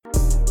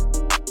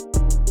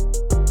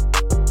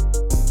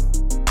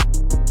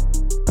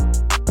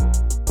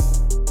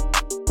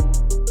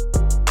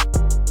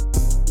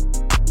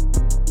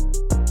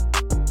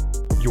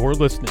You're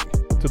listening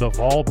to the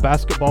Vol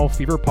Basketball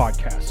Fever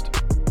Podcast,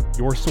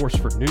 your source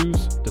for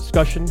news,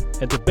 discussion,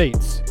 and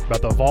debates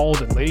about the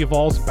Vols and Lady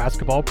Vols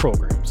basketball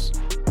programs.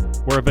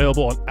 We're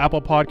available on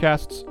Apple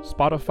Podcasts,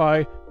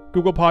 Spotify,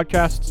 Google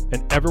Podcasts,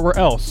 and everywhere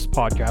else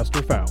podcasts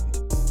are found.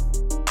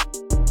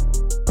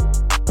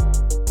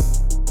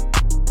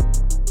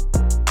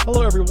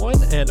 Hello,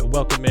 everyone, and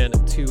welcome in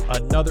to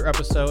another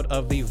episode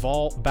of the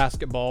Vol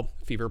Basketball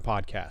Fever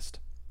Podcast.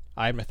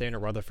 I'm Nathanael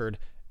Rutherford,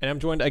 and I'm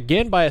joined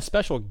again by a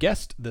special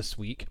guest this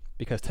week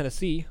because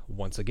Tennessee,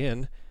 once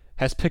again,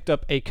 has picked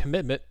up a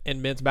commitment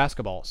in men's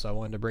basketball. So I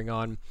wanted to bring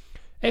on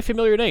a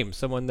familiar name,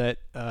 someone that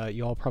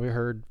you all probably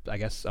heard, I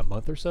guess, a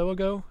month or so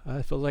ago.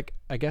 It feels like,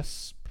 I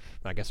guess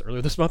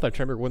earlier this month. I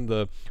remember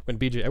when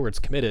B.J. Edwards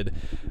committed.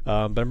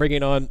 But I'm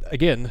bringing on,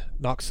 again,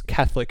 Knox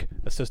Catholic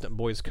assistant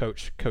boys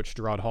coach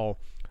Geraud Hall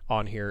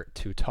on here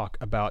to talk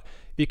about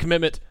the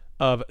commitment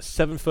of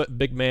 7-foot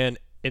big man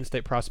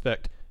in-state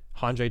prospect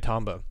Handje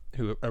Tamba,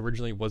 who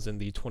originally was in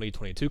the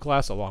 2022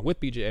 class along with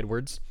B.J.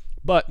 Edwards.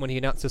 But when he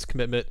announced his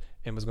commitment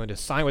and was going to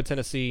sign with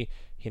Tennessee,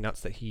 he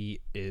announced that he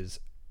is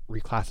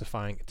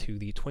reclassifying to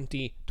the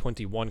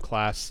 2021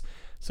 class.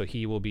 So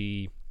he will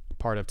be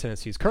part of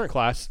Tennessee's current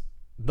class,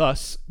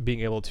 thus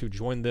being able to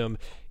join them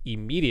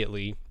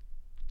immediately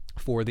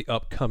for the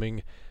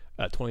upcoming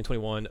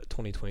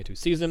 2021-2022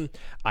 season.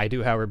 I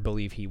do, however,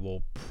 believe he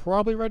will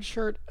probably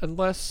redshirt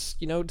unless,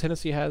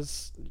 Tennessee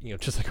has,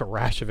 just like a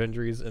rash of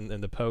injuries in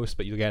the post.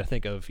 But you got to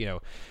think of, you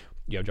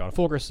have John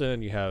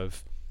Fulkerson, you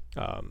have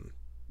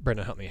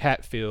Brendan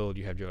Huntley-Hatfield,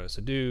 you have Jonas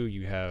Adu,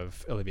 you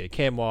have Olivier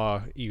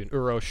Camois, even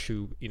Urosh,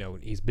 who,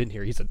 he's been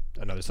here. He's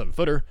another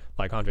 7-footer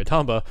like Handje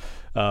Tamba,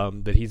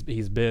 that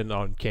he's been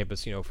on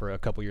campus, for a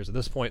couple years at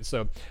this point.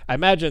 So I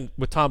imagine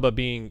with Tamba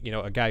being,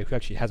 a guy who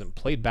actually hasn't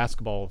played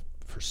basketball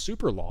for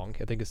super long,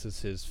 I think this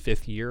is his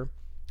 5th year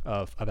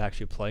of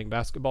actually playing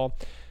basketball.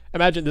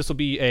 Imagine this will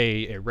be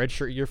a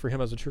redshirt year for him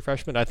as a true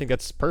freshman. I think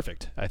that's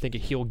perfect. I think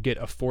he'll get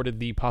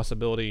afforded the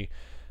possibility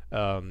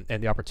and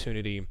the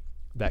opportunity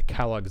that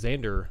Kyle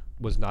Alexander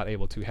was not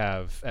able to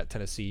have at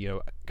Tennessee.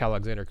 Kyle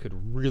Alexander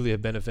could really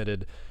have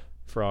benefited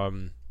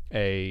from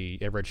a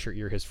redshirt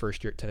year his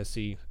first year at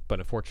Tennessee, but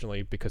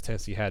unfortunately, because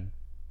Tennessee had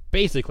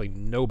basically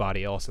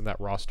nobody else in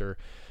that roster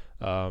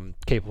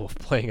capable of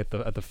playing at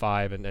the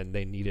 5, and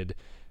they needed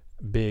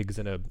bigs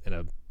in a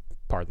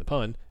pardon the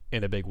pun,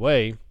 in a big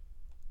way,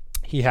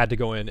 he had to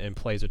go in and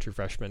play as a true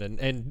freshman,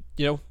 and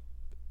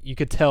you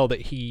could tell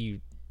that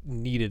he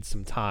needed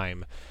some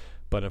time,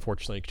 but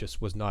unfortunately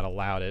just was not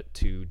allowed it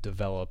to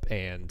develop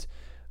and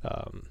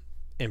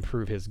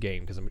improve his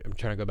game, because I'm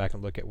trying to go back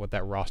and look at what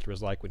that roster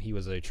was like when he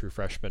was a true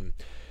freshman.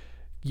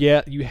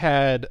 Yeah, you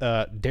had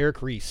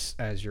Derek Reese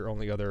as your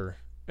only other,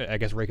 I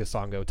guess Reka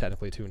Songo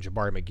technically too, and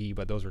Jabari McGee,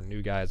 but those were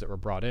new guys that were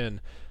brought in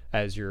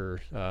as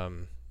your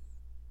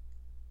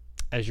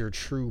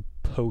true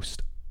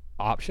post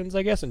options,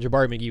 I guess. And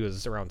Jabari McGee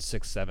was around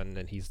 6'7",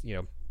 and he's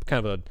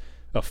kind of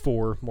a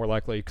 4 more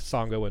likely.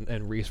 Songo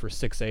and Reese were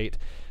 6'8",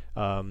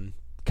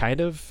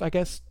 kind of, I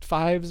guess,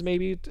 5s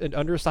maybe, and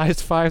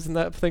undersized 5s and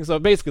that thing. So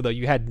basically, though,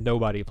 you had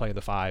nobody playing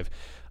the 5.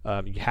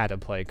 You had to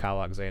play Kyle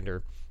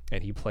Alexander,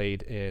 and he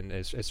played in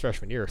his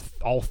freshman year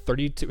all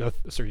 32 of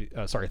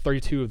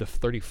the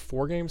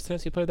 34 games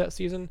Tennessee played that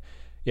season.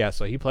 Yeah,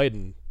 so he played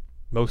in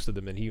most of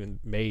them, and he even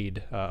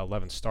made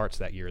 11 starts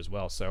that year as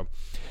well. So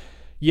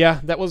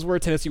yeah, that was where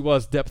Tennessee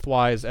was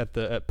depth-wise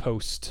at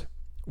post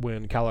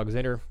when Kyle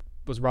Alexander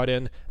was brought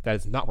in. That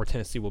is not where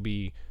Tennessee will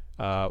be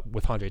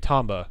with Handje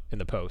Tamba in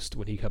the post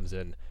when he comes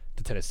in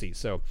to Tennessee.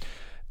 So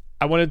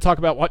I wanted to talk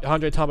about what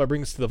Handje Tamba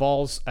brings to the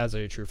Vols as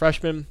a true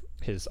freshman.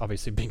 His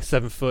obviously being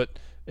 7 foot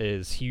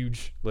is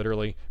huge,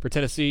 literally, for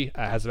Tennessee.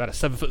 Has about a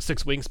 7'6"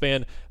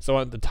 wingspan. So I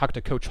wanted to talk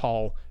to Coach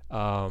Hall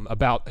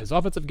about his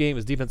offensive game,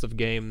 his defensive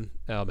game,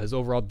 his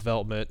overall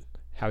development,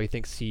 how he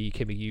thinks he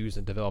can be used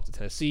and developed at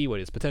Tennessee, what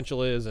his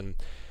potential is, and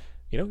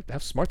how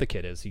smart the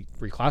kid is. He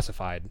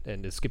reclassified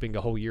and is skipping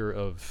a whole year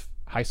of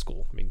high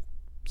school. I mean,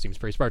 seems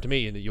pretty smart to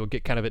me, and you'll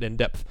get kind of an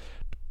in-depth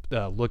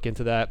look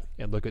into that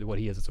and look at what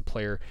he is as a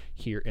player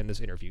here in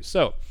this interview.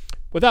 So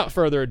without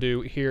further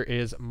ado, here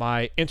is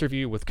my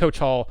interview with Coach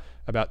Hall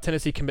about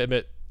Tennessee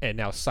commitment and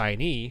now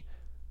signee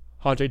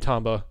Handje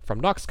Tamba from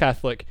Knox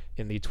Catholic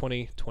in the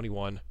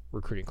 2021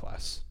 recruiting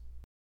class.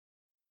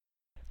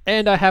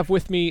 And I have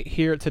with me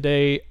here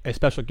today a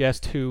special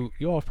guest who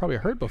you all have probably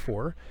heard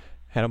before.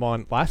 Had him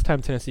on last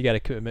time Tennessee got a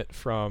commitment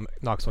from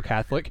Knoxville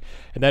Catholic,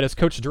 and that is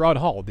Coach Geraud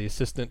Hall, the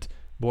assistant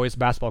boys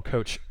basketball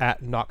coach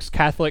at Knox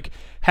Catholic.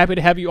 Happy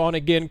to have you on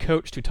again,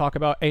 Coach, to talk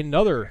about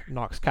another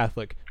Knox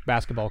Catholic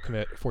basketball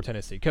commit for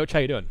Tennessee. Coach, how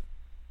you doing?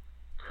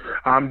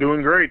 I'm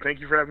doing great.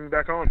 Thank you for having me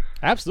back on.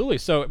 Absolutely.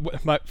 So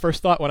my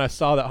first thought when I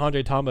saw that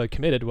Handje Tamba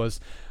committed was,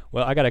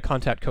 well, I got to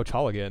contact Coach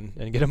Hall again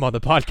and get him on the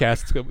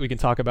podcast so we can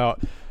talk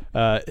about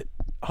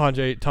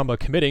Handje Tamba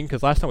committing,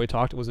 because last time we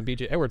talked it was when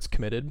B.J. Edwards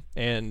committed,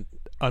 and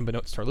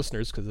unbeknownst to our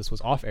listeners, because this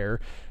was off air,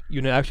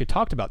 you actually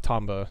talked about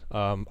Tamba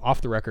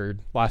off the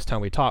record last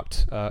time we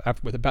talked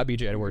about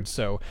BJ Edwards.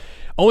 So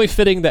only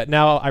fitting that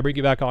now I bring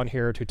you back on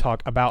here to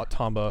talk about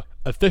Tamba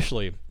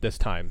officially this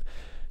time.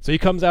 So he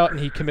comes out and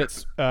he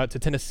commits to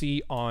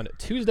Tennessee on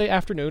Tuesday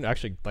afternoon,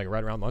 actually like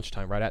right around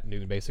lunchtime, right at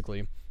noon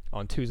basically,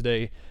 on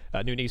Tuesday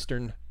at noon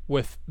Eastern,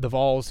 with the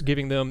Vols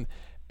giving them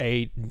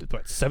a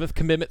seventh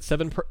commitment,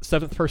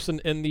 seventh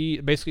person in the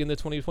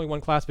 2021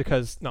 class,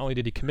 because not only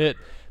did he commit,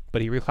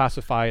 but he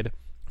reclassified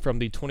from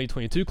the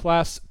 2022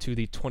 class to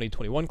the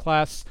 2021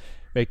 class,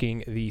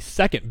 making the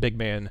second big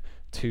man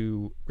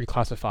to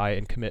reclassify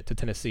and commit to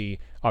Tennessee,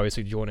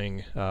 obviously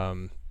joining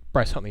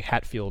Bryce Huntley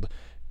Hatfield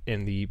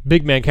in the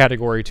big man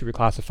category to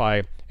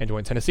reclassify and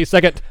join Tennessee.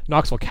 Second,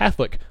 Knoxville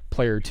Catholic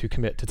player to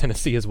commit to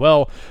Tennessee as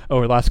well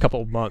over the last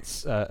couple of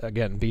months.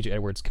 Again, BJ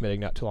Edwards committing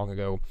not too long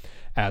ago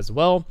as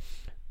well.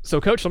 So,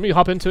 Coach, let me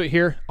hop into it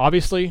here.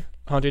 Obviously,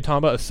 Handje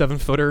Tamba, a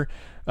 7-footer.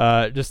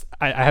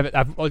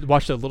 I've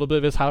watched a little bit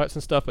of his highlights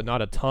and stuff, but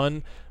not a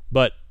ton.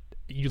 But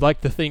you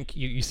like to think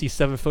you see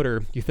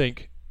 7-footer,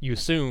 you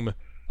assume,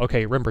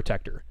 okay, rim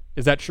protector.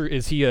 Is that true?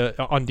 Is he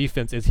on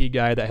defense? Is he a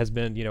guy that has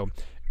been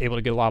able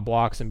to get a lot of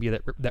blocks and be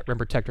that rim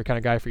protector kind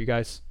of guy for you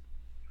guys?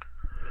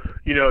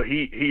 He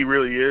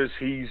really is.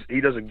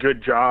 He does a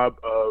good job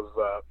of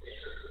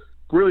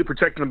really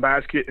protecting the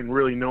basket and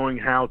really knowing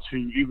how to,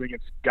 even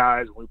against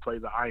guys when we play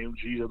the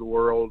IMGs of the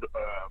world,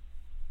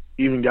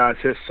 even guys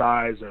his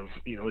size, of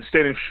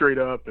standing straight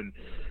up and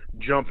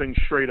jumping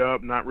straight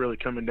up, not really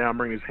coming down,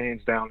 bringing his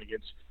hands down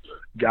against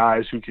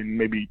guys who can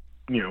maybe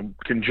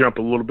can jump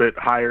a little bit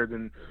higher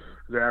than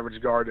the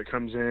average guard that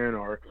comes in,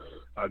 or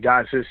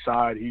guys his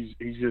side. He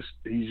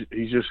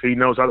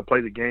knows how to play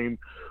the game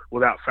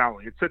without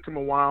fouling. It took him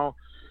a while,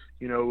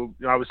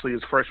 obviously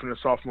his freshman and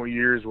sophomore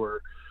years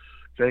were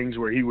things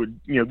where he would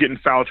get in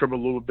foul trouble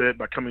a little bit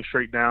by coming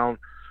straight down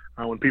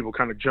when people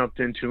kind of jumped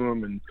into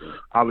him. And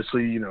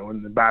obviously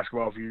in the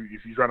basketball, if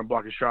you're trying to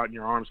block a shot and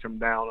your arms come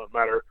down, no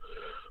matter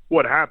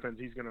what happens,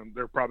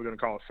 they're probably gonna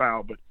call a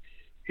foul. But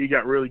he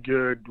got really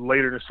good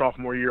later in his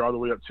sophomore year all the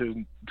way up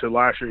to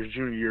last year's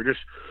junior year,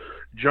 just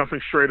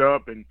jumping straight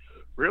up. And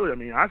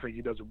really, I think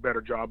he does a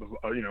better job of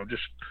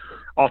just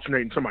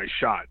alternating somebody's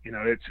shot.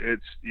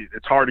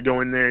 It's hard to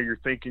go in there, you're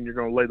thinking you're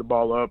going to lay the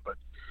ball up, but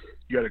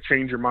you got to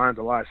change your mind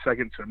the last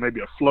second to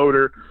maybe a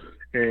floater.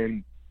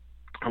 And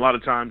a lot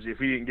of times, if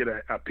he didn't get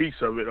a piece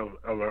of it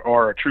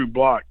or a true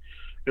block,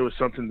 it was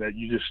something that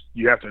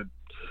you have to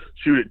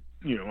shoot it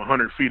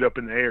 100 feet up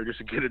in the air just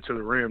to get it to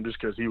the rim, just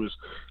because he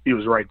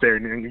was right there.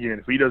 And then again,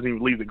 if he doesn't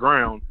even leave the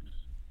ground,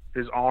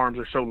 his arms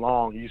are so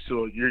long, you're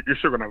still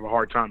going to have a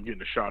hard time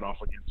getting a shot off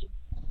against him.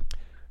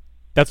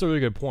 That's a really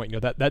good point.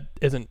 That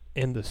isn't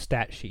in the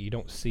stat sheet. You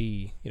don't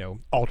see,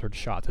 altered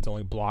shots. It's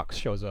only blocks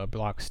shows up,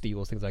 blocks,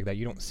 steals, things like that.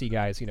 You don't see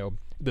guys,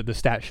 the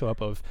stats show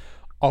up of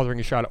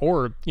altering a shot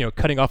or,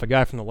 cutting off a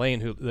guy from the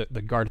lane who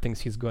the guard thinks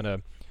he's going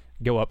to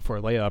go up for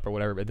a layup or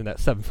whatever, but then that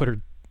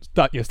 7-footer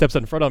steps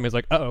in front of him, he's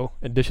like, uh-oh,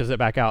 and dishes it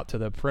back out to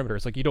the perimeter.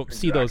 It's like you don't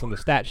see those on the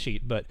stat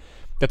sheet, but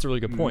that's a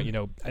really good point.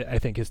 I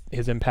think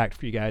his impact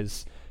for you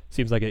guys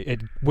seems like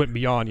it went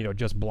beyond,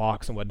 just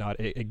blocks and whatnot.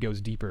 It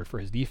goes deeper for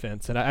his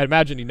defense. And I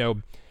imagine,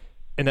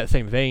 in that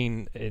same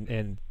vein,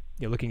 and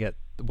looking at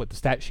what the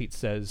stat sheet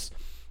says,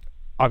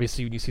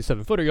 obviously when you see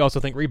 7-footer, you also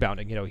think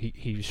rebounding.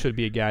 He should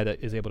be a guy that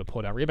is able to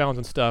pull down rebounds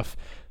and stuff.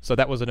 So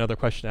that was another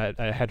question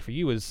I had for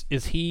you is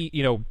he,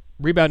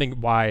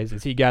 rebounding wise,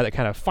 is he a guy that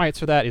kind of fights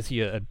for that? Is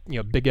he a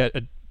big,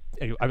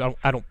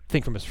 I don't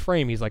think from his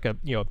frame he's like a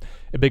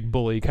big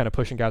bully kind of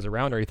pushing guys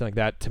around or anything like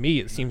that. To me,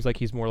 it seems like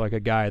he's more like a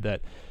guy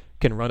that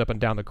can run up and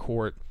down the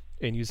court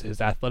and use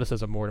his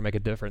athleticism more to make a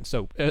difference.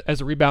 So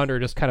as a rebounder,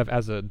 just kind of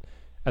as an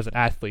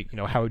athlete,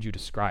 how would you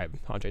describe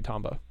Handje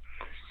Tamba?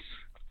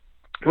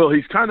 Well,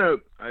 it's kind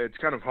of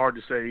hard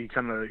to say.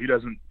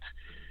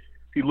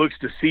 He looks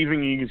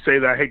deceiving. You can say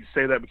that. I hate to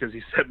say that because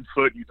he's 7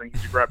 foot. You think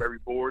he should grab every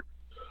board.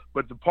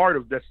 But the part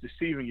of that's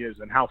deceiving is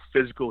and how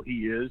physical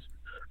he is,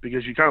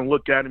 because you kind of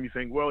look at him, you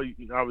think, well,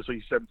 obviously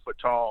he's 7 foot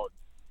tall.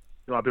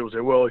 And a lot of people say,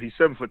 well, he's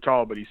 7 foot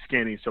tall, but he's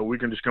skinny, so we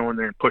can just go in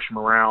there and push him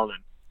around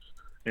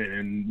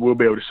and we'll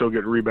be able to still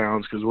get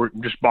rebounds because we're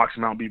just box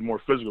him out and be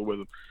more physical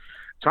with him.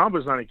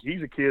 Tamba's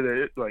he's a kid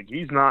that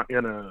he's not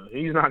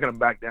gonna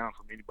back down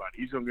from anybody.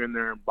 He's gonna go in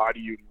there and body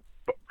you,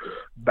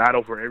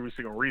 battle for every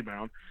single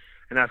rebound.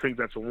 And I think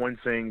that's the one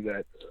thing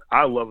that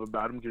I love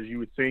about him, because you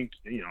would think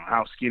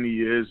how skinny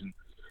he is, and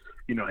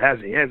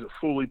he hasn't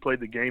fully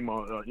played the game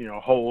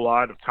a whole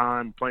lot of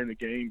time playing the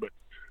game, but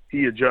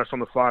he adjusts on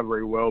the fly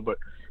very well. But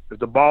if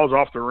the ball's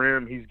off the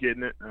rim, he's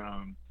getting it.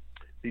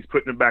 He's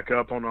putting it back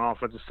up on the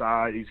offensive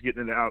side. He's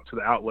getting it out to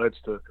the outlets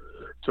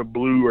to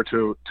Blue or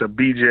to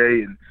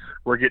BJ, and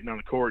we're getting on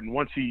the court. And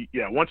once he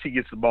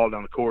gets the ball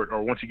down the court,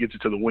 or once he gets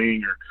it to the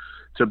wing or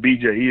to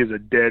BJ, he is a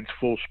dead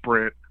full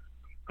sprint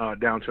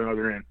down to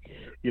another end.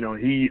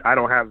 I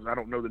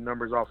don't know the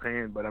numbers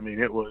offhand, but I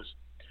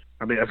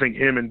think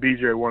him and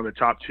BJ are one of the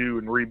top 2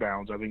 in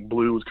rebounds. I think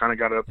Blue was kind of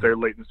got up there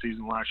late in the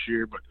season last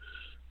year, but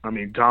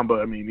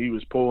Tamba, he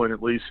was pulling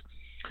at least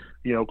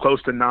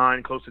close to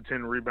 9, close to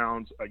 10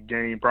 rebounds a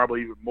game,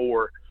 probably even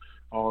more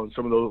on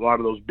a lot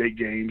of those big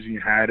games he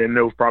had. And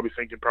they're probably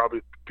thinking,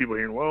 people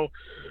hearing, well,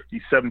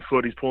 he's 7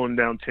 foot, he's pulling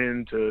down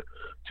 10 to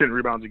 10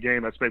 rebounds a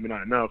game. That's maybe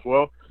not enough.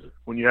 Well,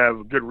 when you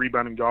have good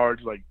rebounding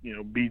guards like,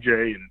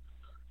 BJ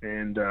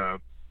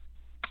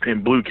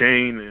and Blue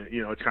Kane,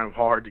 it's kind of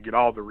hard to get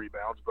all the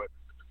rebounds,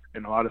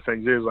 and a lot of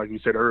things is, like we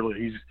said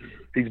earlier,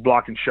 he's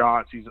blocking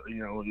shots.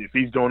 If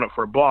he's going up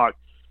for a block,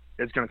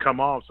 it's going to come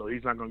off, so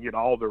he's not going to get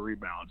all the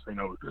rebounds.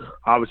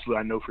 Obviously,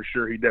 I know for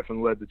sure he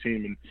definitely led the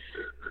team in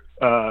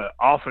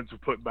offensive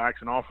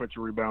putbacks and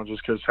offensive rebounds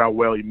just because how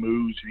well he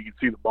moves. You can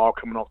see the ball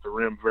coming off the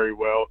rim very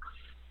well.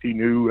 He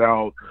knew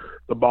how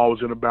the ball was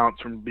going to bounce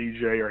from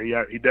BJ, or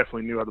he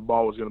definitely knew how the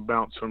ball was going to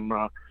bounce from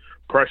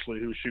Presley,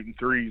 who was shooting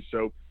threes.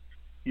 So,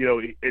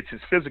 it's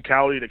his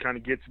physicality that kind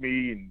of gets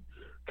me and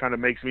kind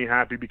of makes me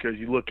happy, because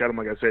you look at him,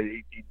 like I said,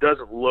 he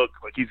doesn't look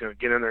like he's going to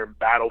get in there and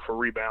battle for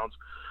rebounds,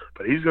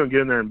 but he's going to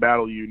get in there and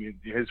battle you.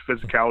 His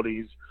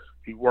physicality,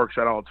 he works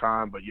out all the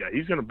time. But, yeah,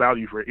 he's going to battle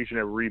you for each and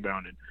every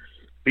rebound. And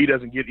he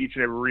doesn't get each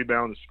and every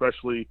rebound,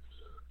 especially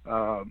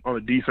on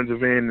the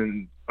defensive end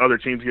and other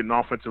teams getting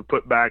offensive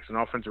putbacks and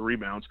offensive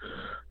rebounds.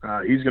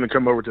 He's going to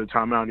come over to the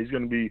timeout, and he's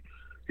going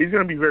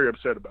to be very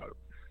upset about it.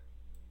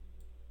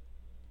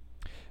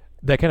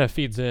 That kind of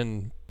feeds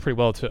in pretty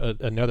well to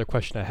another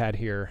question I had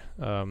here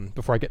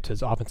before I get to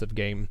his offensive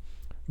game,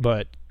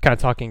 but kind of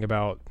talking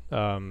about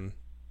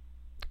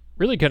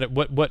really kind of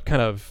what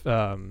kind of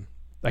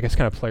I guess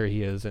kind of player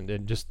he is,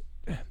 and just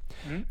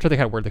trying to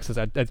kind of word this, because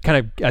I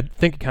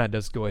think it kind of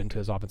does go into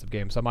his offensive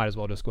game, so I might as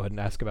well just go ahead and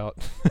ask about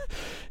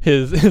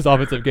his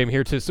offensive game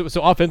here too.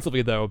 So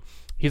offensively though,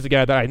 he's a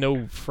guy that I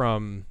know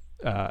from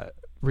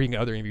reading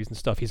other interviews and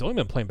stuff. He's only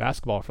been playing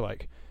basketball for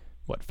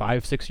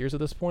 5-6 years at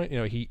this point.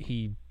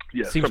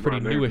 He seems pretty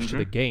newish to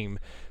the game.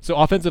 So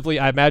offensively,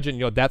 I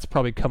imagine that's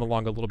probably come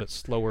along a little bit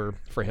slower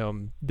for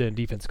him than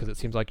defense, because it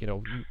seems like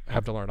you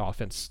have to learn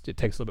offense. It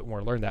takes a little bit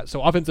more to learn that.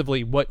 So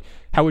offensively,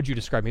 how would you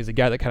describe him? He's a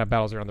guy that kind of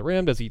battles around the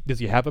rim. Does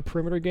he have a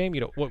perimeter game?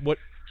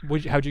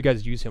 How'd you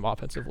guys use him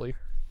offensively?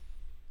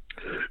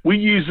 We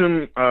use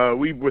him.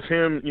 With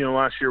him,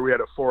 last year we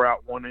had a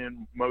 4-out,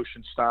 1-in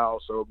motion style.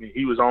 So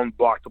he was on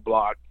block to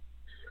block.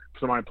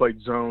 If somebody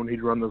played zone,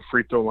 he'd run the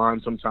free throw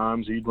line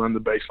sometimes. He'd run the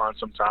baseline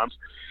sometimes.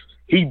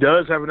 He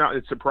does have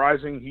it's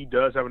surprising. He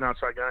does have an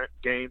outside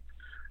game.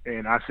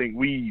 And I think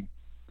we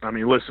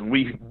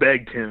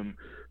begged him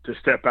to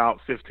step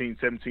out 15,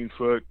 17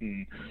 foot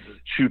and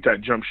shoot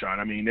that jump shot.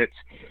 You're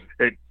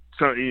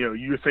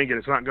thinking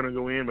it's not going to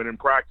go in, but in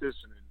practice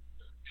and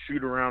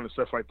shoot around and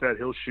stuff like that,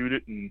 he'll shoot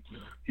it, and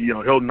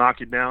he'll knock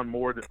it down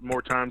more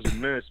times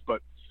than this.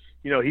 But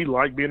he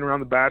liked being around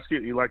the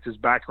basket. He liked his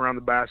back around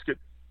the basket.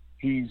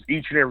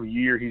 Each and every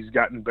year he's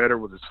gotten better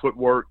with his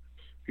footwork.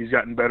 He's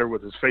gotten better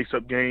with his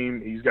face-up game.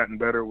 He's gotten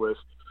better with,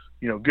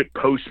 good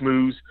post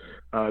moves.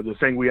 The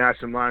thing we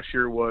asked him last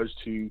year was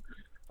to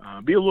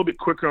be a little bit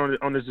quicker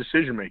on his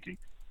decision-making.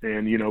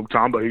 And,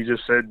 Tamba, he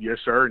just said, yes,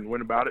 sir, and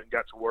went about it and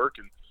got to work.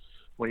 And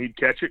when he'd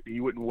catch it,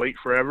 he wouldn't wait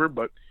forever.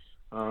 But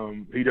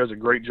he does a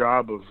great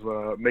job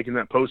of making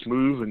that post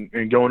move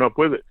and going up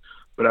with it.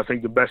 But I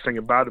think the best thing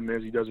about him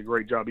is he does a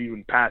great job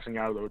even passing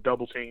out of the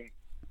double team,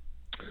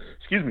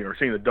 or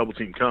seeing the double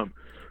team come.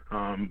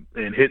 And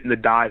hitting the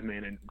dive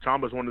man. And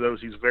Tamba's one of those,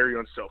 he's very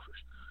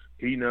unselfish.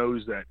 He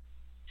knows that,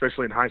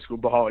 especially in high school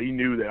ball, he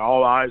knew that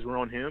all eyes were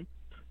on him.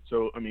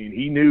 So,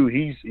 he knew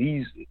he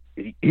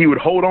would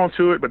hold on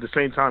to it, but at the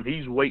same time,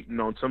 he's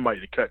waiting on somebody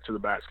to cut to the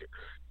basket.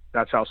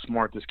 That's how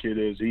smart this kid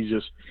is.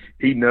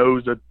 He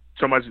knows that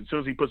as soon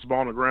as he puts the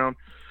ball on the ground,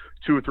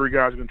 2 or 3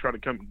 guys are going to try to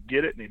come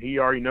get it, and he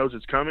already knows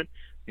it's coming,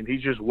 and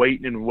he's just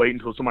waiting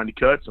until somebody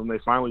cuts, and when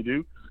they finally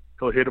do,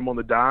 he'll hit him on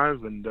the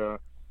dive, and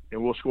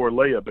we'll score a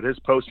layup. But his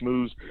post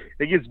moves,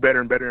 it gets better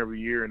and better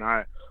every year. And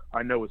I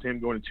know with him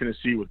going to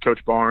Tennessee with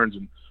Coach Barnes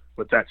and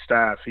with that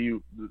staff,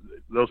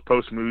 those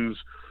post moves,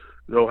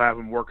 they'll have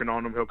him working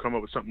on them. He'll come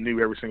up with something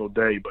new every single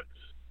day. But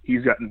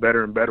he's gotten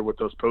better and better with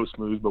those post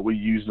moves. But we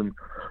used them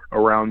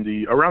around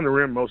the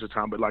rim most of the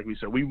time. But like we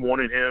said, we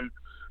wanted him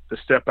to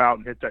step out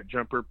and hit that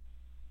jumper.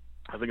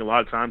 I think a lot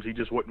of times he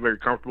just wasn't very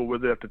comfortable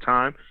with it at the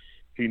time.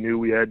 He knew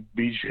we had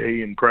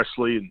BJ and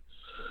Presley and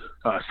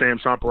Sam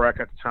Somperak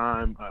at the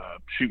time,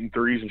 shooting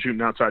threes and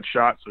shooting outside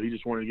shots. So he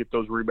just wanted to get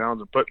those rebounds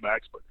and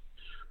putbacks.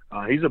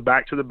 But he's a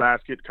back to the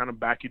basket, kind of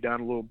back you down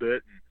a little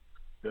bit.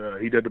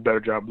 And, he did a better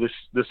job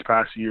this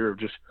past year of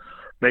just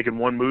making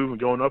one move and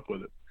going up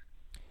with it.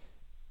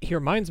 He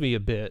reminds me a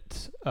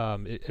bit,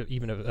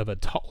 even of a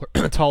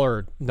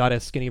taller, not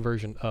as skinny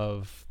version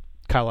of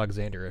Kyle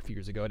Alexander a few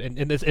years ago, and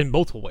this in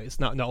multiple ways.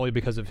 Not only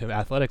because of him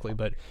athletically,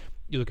 but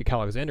you look at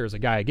Kyle Alexander as a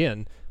guy,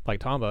 again, like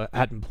Tamba,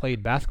 hadn't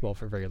played basketball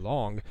for very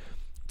long.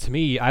 To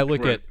me, I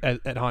look at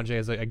Handje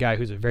as a guy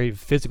who's a very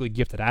physically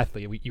gifted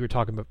athlete. You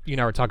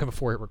and I were talking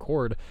before hit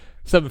record,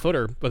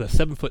 7-footer with a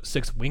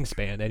 7'6"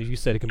 wingspan, and as you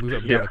said, he can move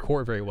up and down the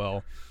court very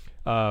well.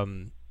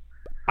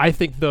 I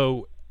think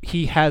though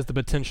he has the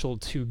potential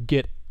to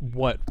get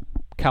what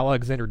Cal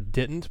Alexander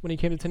didn't when he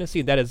came to Tennessee.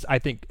 And that is, I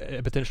think,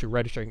 potentially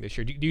registering this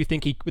year. Do you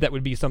think that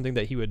would be something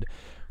that he would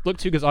look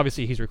to? Because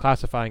obviously he's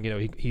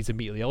reclassifying, he's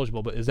immediately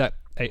eligible, but is that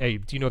do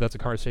you know that's a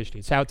conversation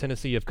he's had with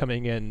Tennessee of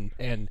coming in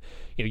and,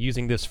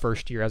 using this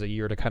first year as a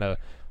year to kind of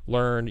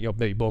learn,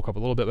 maybe bulk up a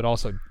little bit, but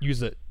also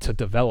use it to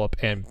develop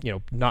and,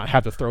 not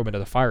have to throw him into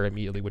the fire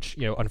immediately, which,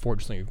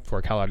 unfortunately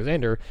for Cal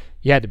Alexander,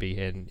 he had to be,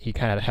 and he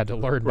kind of had to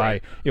learn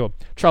by,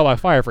 trial by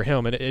fire for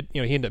him. And he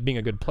ended up being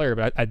a good player,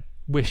 but I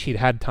wish he'd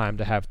had time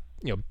to have,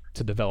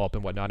 to develop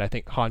and whatnot. I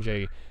think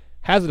Handje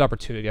has an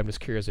opportunity. I'm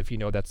just curious if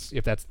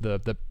that's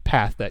the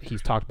path that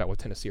he's talked about with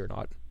Tennessee or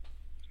not.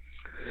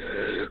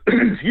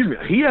 Excuse me.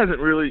 He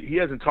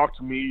hasn't talked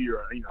to me,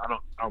 or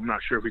I'm not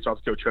sure if he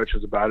talked to Coach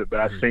Hutchins about it, but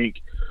I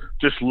think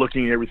just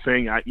looking at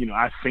everything,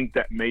 I think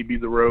that may be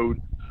the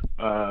road,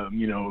 of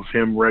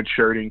him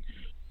redshirting.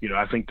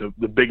 I think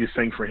the biggest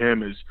thing for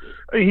him is,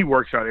 he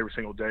works out every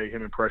single day.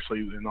 Him and Presley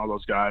and all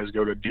those guys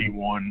go to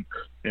D1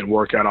 and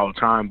work out all the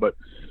time, but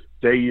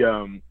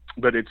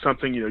but it's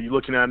something, you're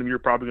looking at him, you're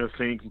probably going to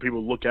think, and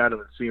people look at him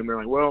and see him, they're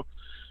like, well,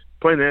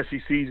 playing the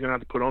SEC, he's going to have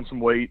to put on some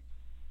weight,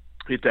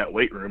 hit that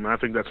weight room. And I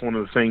think that's one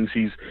of the things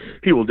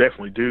he will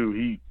definitely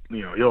do.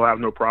 He'll have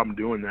no problem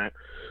doing that.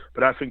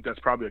 But I think that's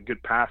probably a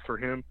good path for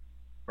him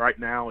right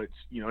now. It's,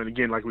 and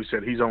again, like we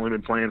said, he's only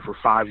been playing for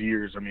 5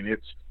 years. I mean,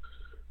 it's,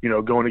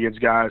 going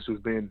against guys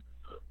who've been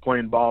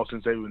playing ball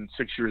since they've been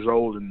 6 years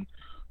old and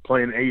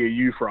playing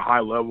AAU for a high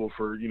level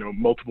for,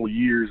 multiple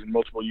years,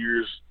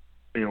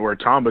 where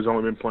Tamba's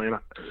only been playing,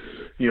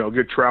 a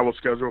good travel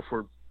schedule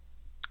for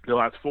the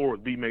last 4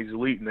 with B-Mays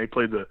Elite, and they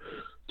play the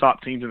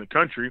top teams in the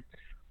country.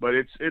 But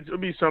it'll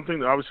be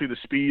something, obviously the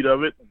speed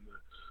of it, and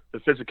the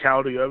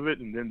physicality of it,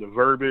 and then the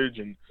verbiage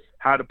and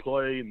how to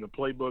play and the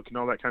playbook and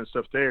all that kind of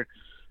stuff there.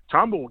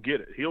 Tamba will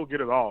get it. He'll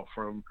get it all,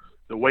 from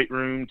the weight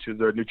room to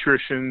the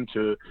nutrition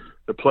to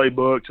the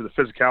playbook to the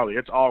physicality.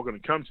 It's all going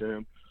to come to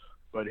him.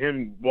 But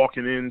him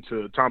walking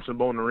into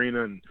Thompson-Boling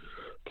Arena and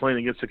playing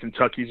against the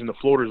Kentuckys and the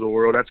Floridas of the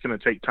world, that's going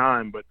to take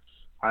time. But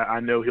I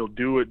know he'll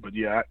do it. But,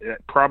 yeah,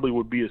 it probably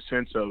would be a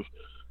sense of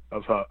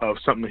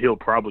something that he'll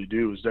probably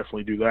do, is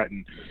definitely do that.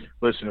 And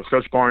listen, if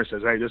Coach Barnes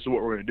says, hey, this is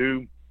what we're going to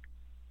do,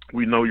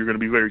 we know you're going to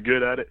be very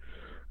good at it,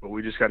 but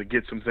we just got to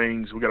get some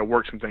things, we got to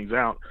work some things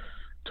out.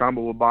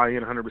 Tamba will buy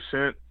in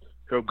 100%.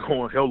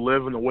 He'll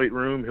live in the weight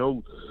room.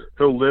 He'll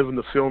live in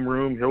the film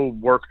room.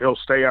 He'll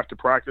stay after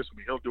practice. I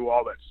mean, he'll do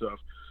all that stuff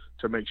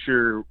to make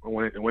sure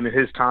when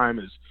his time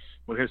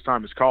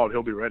is called,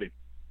 he'll be ready.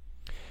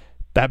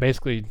 That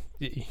basically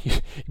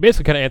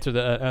kind of answered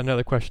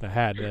another question I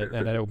had,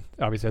 and I know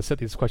obviously I set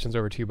these questions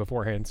over to you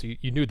beforehand, so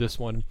you knew this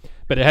one,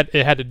 but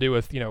it had to do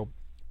with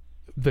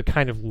the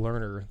kind of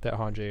learner that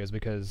Handje is,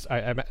 because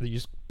you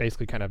just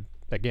basically kind of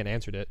again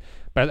answered it.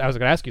 But I was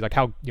going to ask you, like,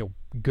 how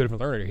good of a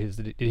learner he is.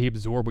 Did he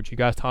absorb what you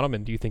guys taught him,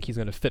 and do you think he's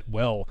going to fit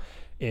well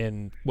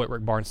in what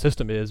Rick Barnes'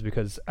 system is?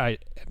 Because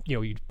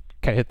you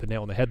kind of hit the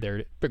nail on the head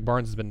there. Rick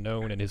Barnes has been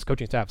known, and his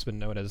coaching staff has been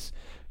known as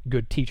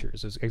good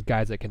teachers, as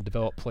guys that can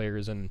develop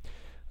players and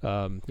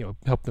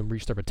help them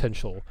reach their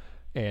potential.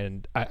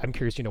 And I'm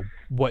curious,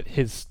 what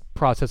his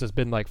process has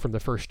been like from the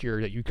first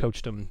year that you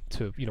coached him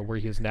to where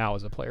he is now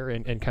as a player,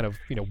 and kind of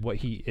what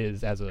he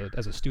is as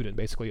a student,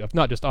 basically, of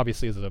not just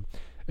obviously as a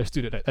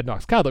student at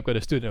Knox Catholic, but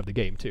a student of the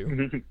game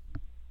too.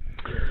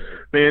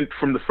 Man,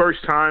 from the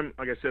first time,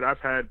 like I said,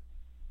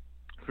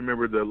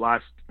 remember the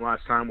last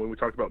time when we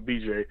talked about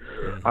BJ,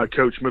 I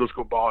coached middle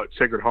school ball at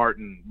Sacred Heart,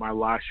 and my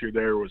last year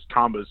there was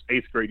Tamba's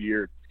 8th grade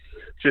year.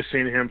 Just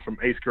seeing him from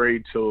 8th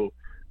grade till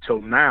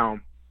now,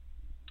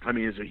 I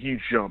mean, it's a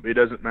huge jump. It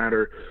doesn't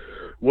matter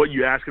what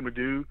you ask him to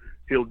do,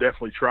 he'll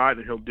definitely try it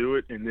and he'll do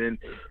it. And then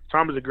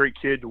Tamba's a great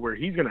kid to where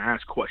he's going to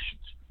ask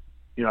questions.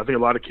 I think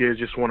a lot of kids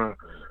just want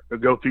to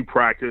go through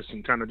practice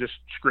and kind of just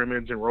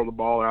scrimmage and roll the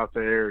ball out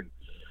there, and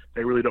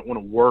they really don't want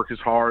to work as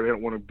hard. They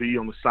don't want to be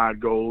on the side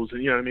goals,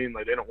 and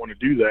like, they don't want to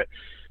do that.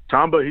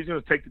 Tamba, he's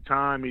going to take the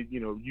time.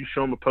 You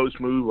show him a post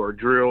move or a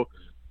drill,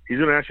 he's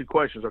going to ask you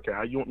questions. Okay,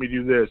 how you want me to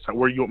do this?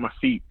 Where do you want my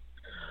feet?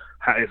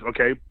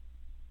 Okay,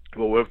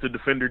 well, what if the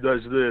defender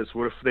does this?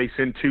 What if they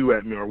send 2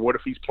 at me? Or what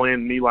if he's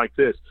playing me like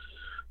this?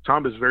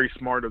 Tamba's very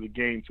smart of the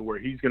game to where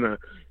he's gonna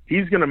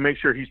make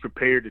sure he's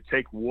prepared to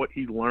take what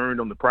he learned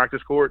on the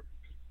practice court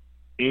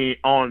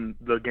on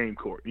the game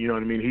court. You know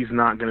what I mean? He's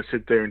not gonna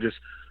sit there and just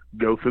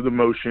go through the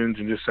motions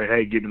and just say,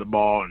 hey, give me the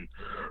ball and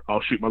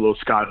I'll shoot my little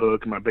sky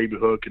hook and my baby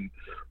hook and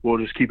we'll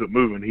just keep it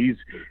moving.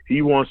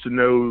 He wants to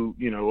know,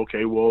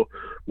 okay, well,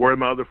 where are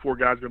my other 4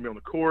 guys going to be on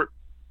the court?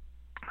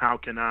 How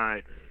can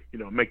I,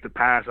 make the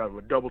pass out of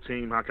a double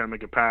team? How can I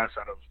make a pass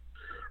out of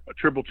a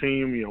triple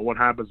team? What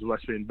happens if I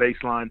stay in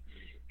baseline?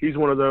 He's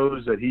one of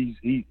those that he's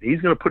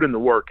going to put in the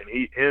work, and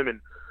him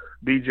and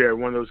BJ are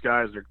one of those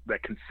guys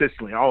that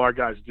consistently, all our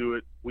guys do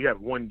it. We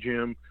have one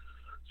gym,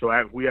 so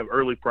we have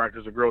early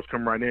practice. The girls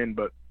come right in,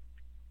 but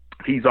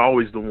he's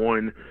always the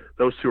one.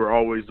 Those 2 are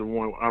always the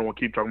one. I don't want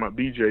to keep talking about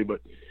BJ, but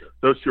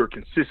those 2 are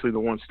consistently the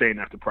ones staying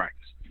after practice.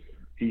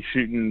 He's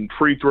shooting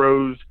free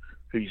throws.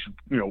 He's,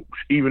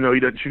 even though he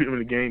doesn't shoot them in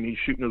the game, he's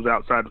shooting those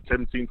outside of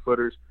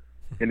 17-footers.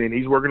 And then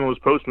he's working on those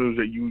post moves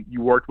that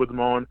you worked with him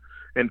on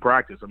in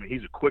practice. I mean,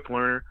 he's a quick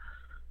learner.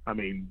 I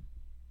mean,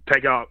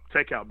 take out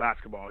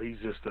basketball. He's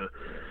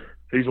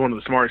one of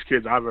the smartest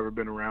kids I've ever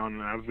been around,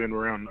 and I've been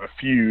around a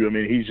few. I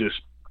mean, he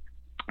just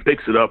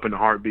picks it up in a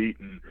heartbeat,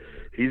 and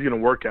he's going to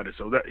work at it.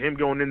 So that him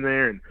going in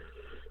there and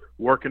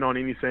working on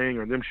anything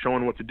or them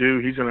showing what to do,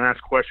 he's going to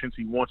ask questions.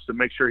 He wants to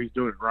make sure he's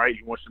doing it right.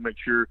 He wants to make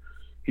sure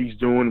he's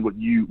doing what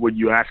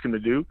you ask him to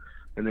do,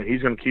 and then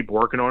he's going to keep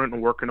working on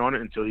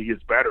it until he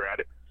gets better at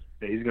it.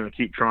 And he's going to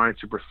keep trying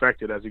to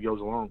perfect it as he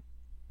goes along.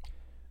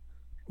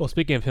 Well,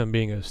 speaking of him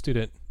being a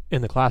student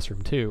in the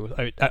classroom too,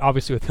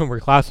 obviously with him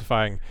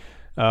reclassifying,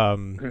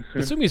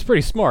 assuming he's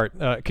pretty smart.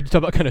 Could you talk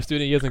about what kind of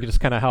student he is and just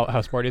kind of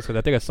how smart he is? Because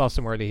I think I saw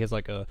somewhere that he has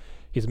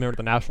he's a member of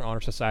the National Honor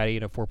Society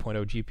and a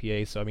 4.0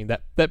 GPA. So I mean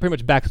that pretty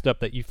much backs it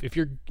up that if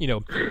you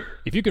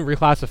can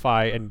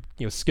reclassify and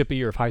skip a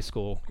year of high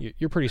school,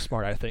 you're pretty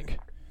smart, I think.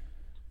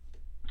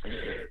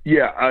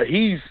 Yeah,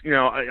 he's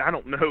I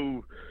don't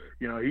know,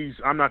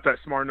 I'm not that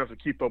smart enough to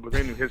keep up with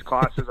any of his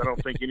classes. I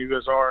don't think any of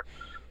us are,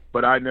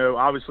 but I know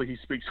obviously he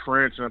speaks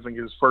French, and I think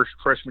his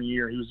freshman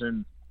year he was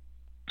in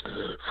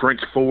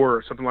French 4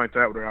 or something like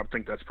that. I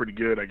think that's pretty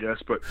good, I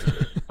guess. But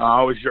I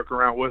always joke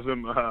around with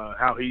him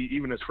how he,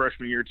 even his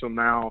freshman year till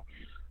now,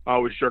 I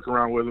always joke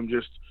around with him.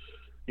 Just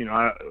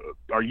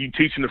are you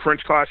teaching the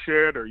French class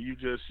yet, or you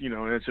just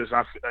and it's just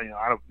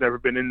I've never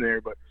been in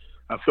there, but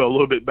I feel a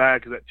little bit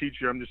bad because that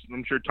teacher. I'm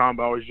sure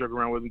Tamba always joke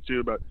around with him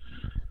too, but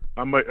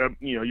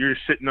you're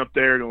just sitting up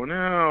there going,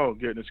 oh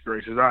goodness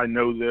gracious, I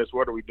know this.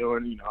 What are we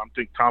doing? I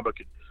think Tamba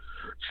could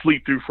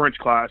sleep through French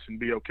class and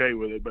be okay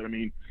with it, but I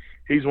mean.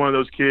 He's one of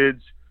those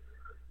kids.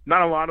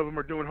 Not a lot of them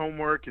are doing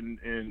homework and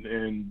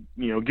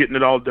getting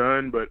it all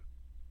done, but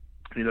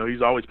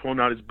he's always pulling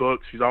out his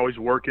books. He's always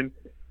working.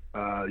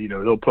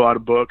 He'll pull out a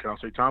book and I'll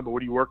say, Tom, but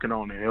what are you working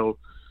on? And he'll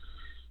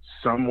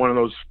one of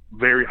those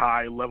very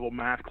high level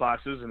math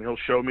classes, and he'll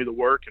show me the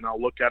work, and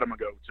I'll look at him and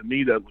go, to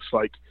me that looks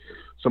like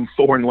some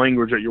foreign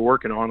language that you're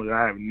working on, and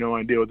I have no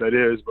idea what that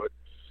is. But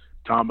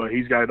Tamba,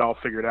 he's got it all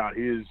figured out.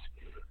 He's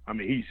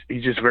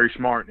just very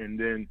smart. And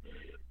then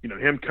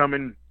him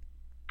coming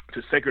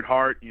to Sacred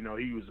Heart, he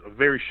was a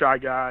very shy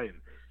guy,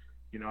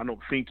 and I don't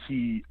think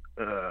he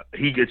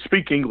could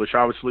speak English,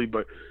 obviously,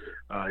 but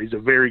he's a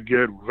very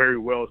good, very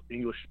well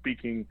English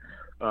speaking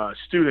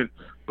student.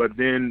 But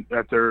then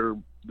at their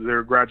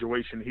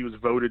graduation, he was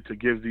voted to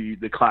give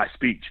the class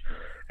speech,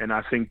 and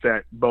I think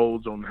that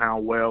bodes on how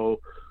well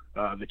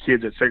the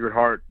kids at Sacred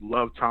Heart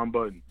love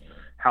Tamba and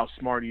how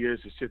smart he is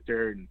to sit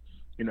there and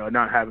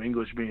not have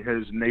English being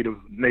his native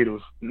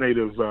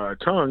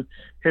tongue.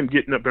 Him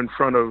getting up in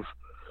front of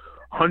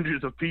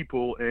hundreds of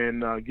people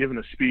and giving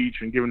a speech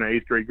and giving an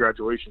 8th grade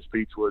graduation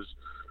speech was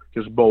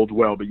just bold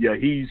well. But yeah,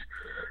 he's,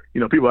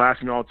 people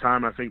ask me all the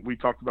time. I think we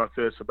talked about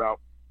this about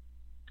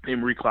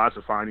him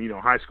reclassifying.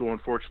 High school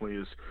unfortunately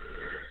is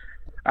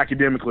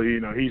academically,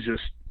 he's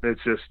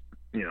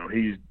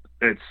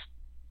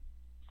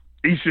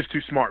just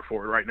too smart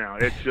for it right now.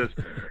 It's just,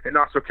 and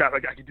Knoxville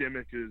Catholic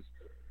academic is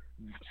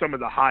some of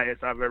the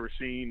highest I've ever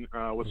seen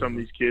with some of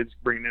these kids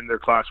bringing in their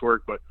classwork,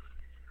 but.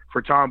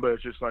 For Tamba,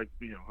 it's just like,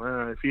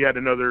 if he had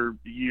another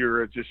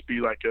year, it'd just be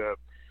like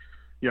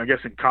I guess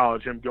in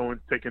college, him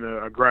taking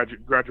a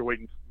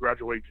graduating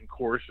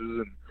courses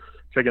and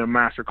taking a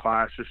master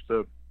class just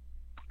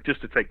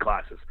to take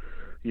classes.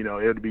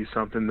 It'd be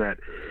something that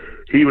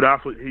he would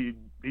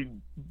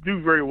he'd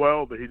do very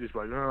well, but he'd just be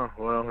like, oh,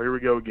 well, here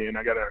we go again.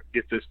 I got to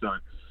get this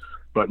done.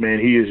 But man,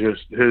 he is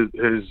just,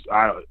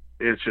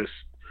 it's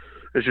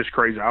just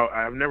crazy.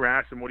 I've never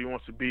asked him what he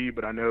wants to be,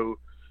 but I know,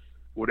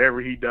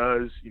 whatever he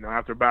does,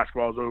 after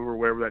basketball's over,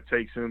 wherever that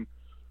takes him,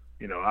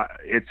 he's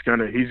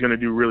gonna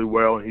do really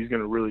well, and he's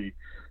gonna really,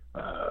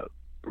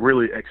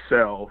 really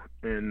excel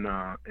in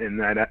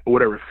that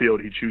whatever field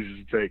he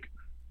chooses to take.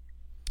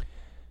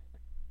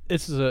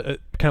 This is a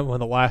kind of one of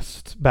the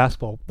last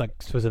basketball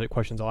specific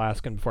questions I'll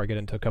ask, and before I get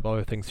into a couple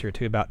other things here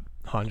too about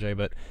Handje.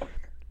 But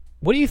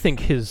what do you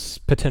think his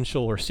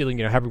potential or ceiling,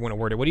 however you want to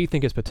word it, what do you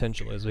think his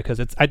potential is? Because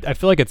I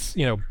feel like it's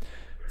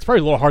it's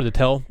probably a little hard to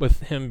tell with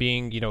him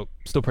being,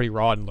 still pretty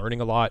raw and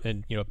learning a lot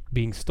and,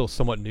 being still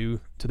somewhat new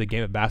to the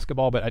game of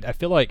basketball. But I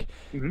feel like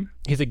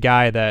he's a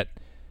guy that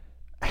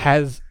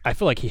I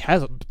feel like he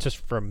has, just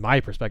from my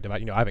perspective, I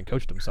haven't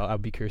coached him, so I'll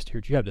be curious to hear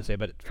what you have to say.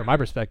 But from my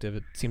perspective,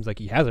 it seems like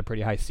he has a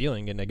pretty high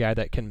ceiling and a guy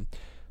that can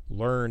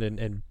learn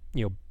and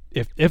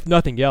if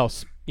nothing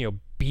else,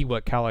 be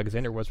what Kyle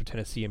Alexander was for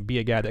Tennessee and be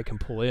a guy that can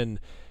pull in,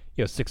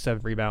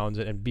 6-7 rebounds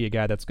and be a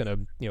guy that's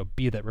going to,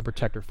 be that rim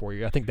protector for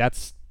you. I think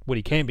that's what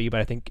he can be,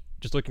 but I think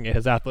just looking at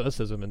his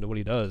athleticism and what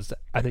he does,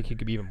 I think he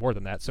could be even more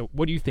than that. So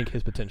what do you think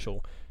his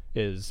potential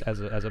is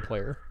as a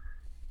player?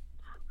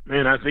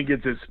 Man, I think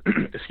it's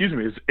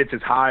it's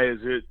as high as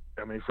it,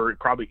 for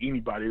probably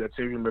anybody that's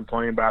even been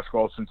playing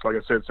basketball since, like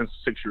I said, since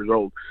 6 years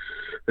old.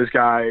 This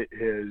guy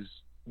has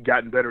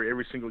gotten better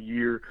every single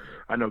year.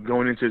 I know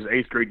going into his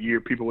 8th grade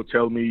year, people would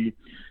tell me,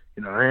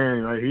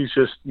 he's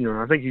just,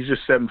 I think he's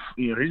just 7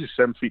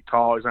 feet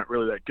tall. He's not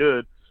really that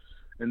good.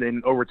 And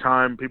then over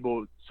time,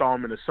 people saw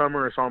him in the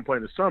summer, saw him play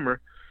in the summer,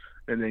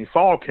 And then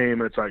fall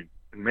came, and it's like,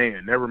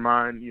 man, never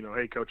mind.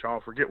 Hey, Coach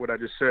Hall, forget what I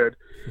just said.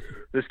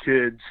 This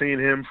kid, seeing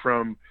him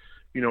from,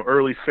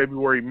 early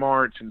February,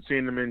 March, and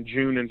seeing him in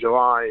June and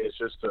July is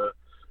just a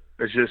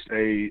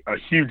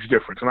huge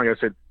difference. And like I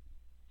said,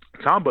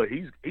 Tamba,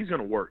 he's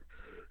going to work.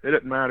 It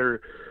doesn't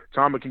matter.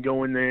 Tamba can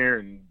go in there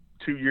and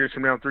 2 years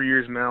from now, 3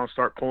 years from now,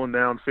 start pulling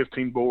down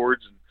 15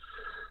 boards and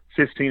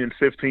 15 and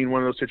 15,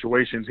 one of those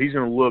situations. He's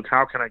going to look,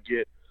 how can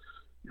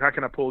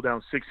I pull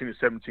down 16 to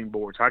 17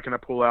 boards? How can I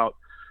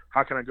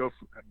go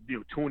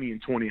 20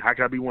 and 20? How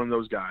can I be one of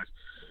those guys?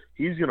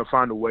 He's going to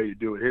find a way to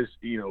do it.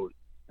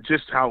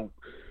 Just how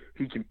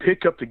he can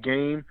pick up the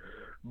game,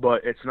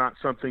 but it's not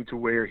something to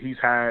where he's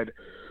had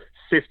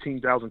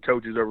 15,000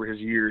 coaches over his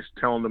years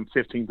telling them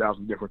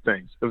 15,000 different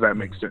things, if that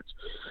makes sense.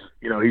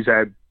 He's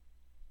had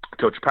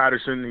Coach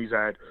Patterson. He's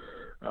had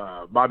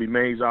Bobby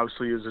Mays,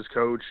 obviously, as his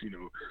coach.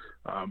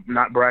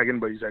 Not bragging,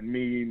 but he's had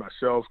me,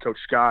 myself, Coach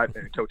Scott,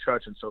 and Coach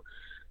Hutchins. So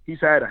he's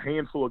had a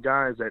handful of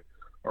guys that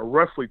are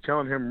roughly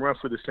telling him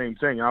roughly the same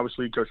thing.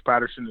 Obviously, Coach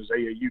Patterson is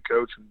AAU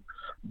coach, and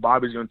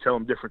Bobby's going to tell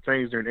him different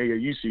things during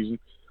AAU season,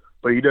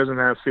 but he doesn't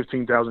have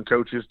 15,000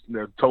 coaches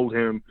that told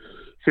him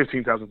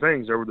 15,000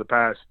 things over the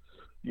past,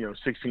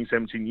 16,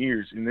 17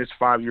 years. In this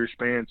 5-year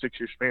span,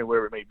 6-year span,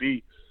 whatever it may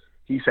be,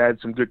 he's had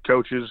some good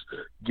coaches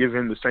give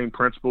him the same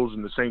principles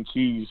and the same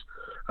keys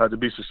to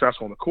be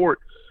successful on the court.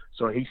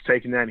 So he's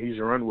taking that and he's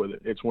run with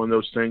it. It's one of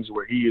those things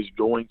where he is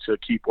going to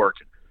keep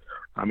working.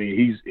 I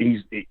mean,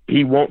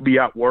 he won't be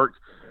outworked,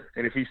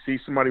 and if he sees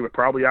somebody with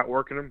probably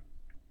outworking him,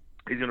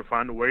 he's going to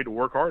find a way to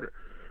work harder.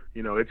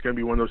 It's going to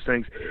be one of those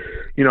things.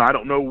 I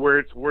don't know where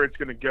it's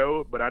going to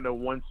go, but I know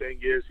one thing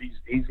is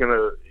he's going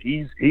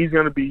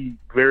to be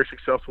very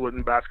successful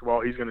in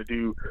basketball. He's going to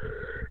do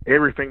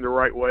everything the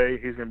right way.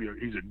 He's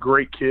a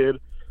great kid,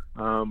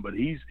 but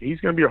he's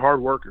going to be a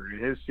hard worker.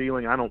 And his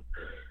ceiling,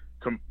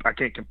 I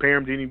can't compare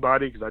him to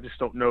anybody because I just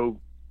don't know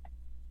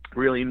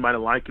really anybody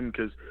like him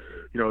because,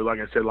 like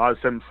I said, a lot of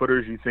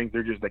 7-footers, you think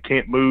they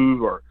can't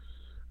move or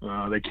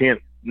they can't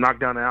knock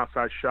down an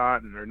outside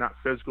shot and they're not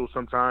physical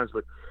sometimes,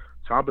 but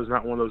Tampa's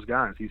not one of those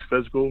guys. He's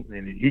physical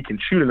and he can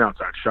shoot an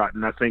outside shot.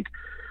 And I think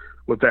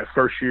with that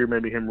first year,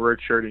 maybe him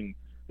redshirting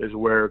is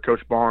where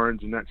Coach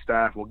Barnes and that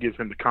staff will give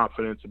him the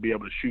confidence to be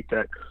able to shoot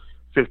that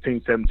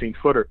 15,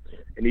 17-footer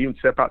and even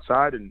step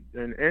outside and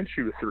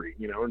shoot a three,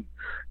 and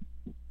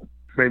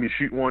maybe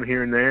shoot one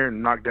here and there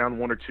and knock down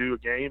 1 or 2 a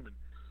game and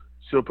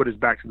still put his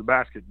back to the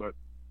basket. But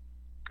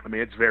I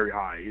mean, it's very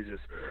high.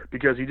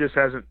 Because he just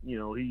hasn't,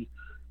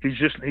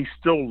 he's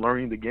still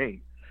learning the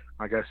game.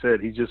 Like I said,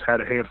 he just had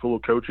a handful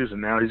of coaches,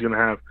 and now he's going to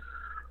have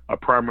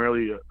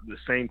primarily the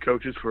same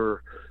coaches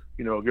for,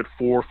 a good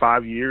 4 or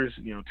 5 years,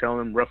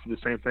 telling him roughly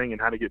the same thing and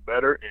how to get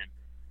better. And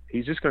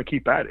he's just going to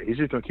keep at it. He's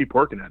just going to keep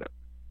working at it.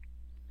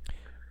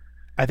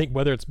 I think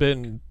whether it's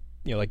been,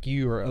 like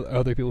you or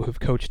other people who've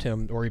coached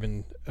him or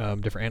even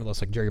different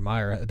analysts like Jerry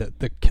Meyer,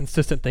 the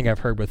consistent thing I've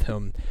heard with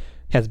him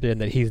has been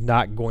that he's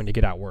not going to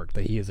get outworked,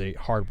 that he is a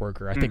hard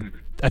worker. I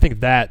think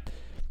that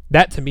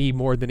to me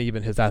more than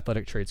even his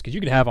athletic traits, because you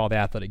can have all the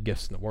athletic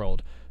gifts in the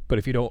world, but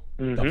if you don't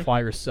apply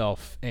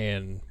yourself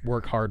and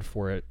work hard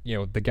for it,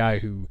 the guy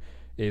who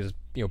is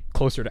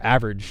closer to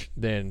average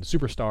than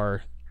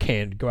superstar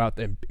can go out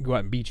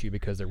and beat you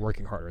because they're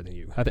working harder than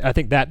you. I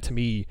think that to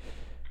me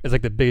is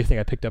like the biggest thing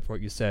I picked up from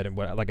what you said, and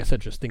what, like I said,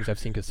 just things I've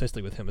seen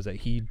consistently with him is that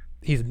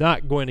he's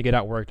not going to get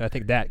outworked. I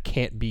think that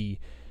can't be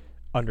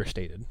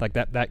understated. Like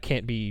that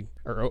can't be,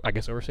 or I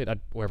guess overstated,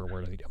 whatever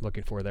word I'm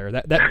looking for there.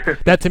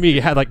 That to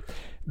me had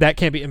that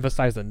can't be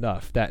emphasized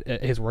enough, that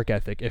his work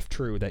ethic, if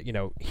true, that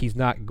he's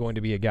not going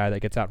to be a guy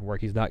that gets out and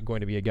work. He's not going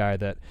to be a guy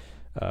that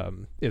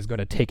is going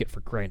to take it for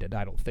granted,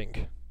 I don't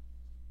think.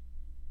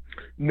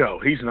 No,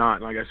 he's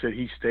not. Like I said,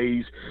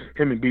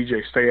 him and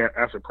BJ stay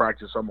after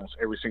practice almost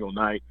every single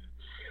night.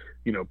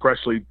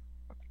 Presley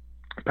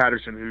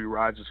Patterson, who he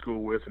rides to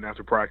school with, and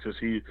after practice,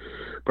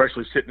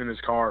 Presley's sitting in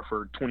his car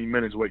for 20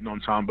 minutes waiting on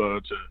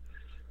Tamba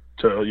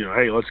to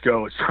hey, let's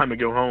go. It's time to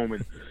go home.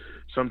 And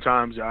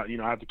sometimes I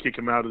have to kick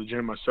him out of the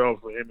gym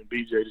myself with him and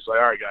BJ. Just like,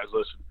 all right, guys,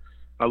 listen,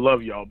 I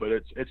love y'all, but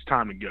it's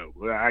time to go.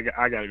 I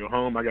got to go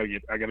home. I got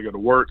to go to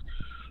work.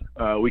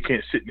 We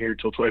can't sit in here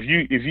till 12.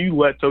 If you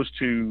let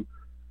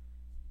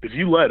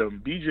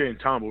them, BJ and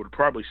Tamba would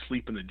probably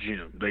sleep in the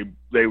gym.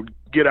 They would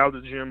get out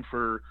of the gym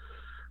for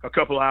a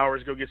couple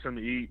hours, go get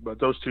something to eat, but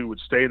those two would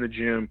stay in the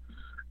gym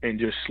and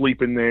just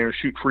sleep in there,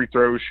 shoot free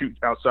throws, shoot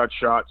outside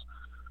shots,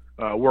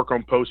 work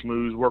on post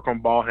moves, work on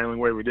ball handling,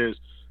 whatever it is.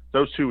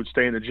 Those two would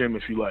stay in the gym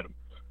if you let them.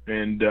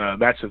 And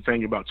that's the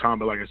thing about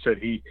Tamba. Like I said,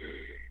 and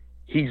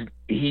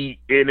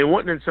it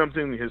wasn't in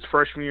something his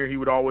freshman year he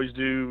would always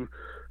do.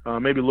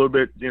 Maybe a little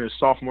bit in his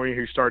sophomore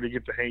year, he started to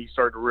get the hang. He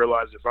started to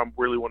realize if I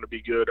really want to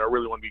be good, I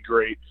really want to be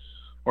great,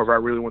 or if I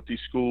really want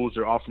these schools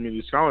to offer me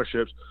these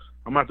scholarships,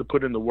 I'm going to have to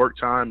put in the work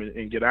time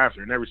and get after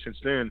it. And ever since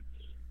then,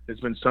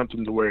 it's been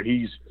something to where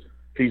he's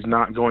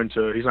not going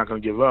to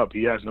give up.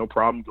 He has no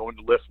problem going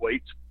to lift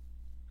weights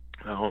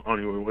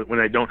when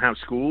they don't have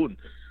school, and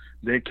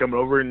then coming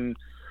over and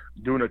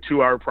doing a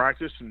 2-hour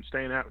practice and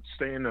staying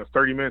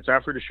 30 minutes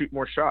after to shoot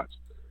more shots.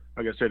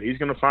 Like I said, he's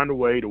going to find a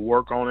way to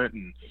work on it.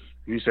 And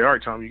you say, all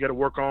right, Tom, you got to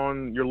work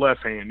on your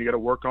left hand. You got to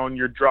work on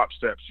your drop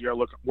steps. You got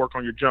to work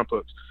on your jump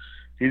hooks.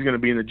 He's going to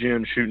be in the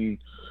gym shooting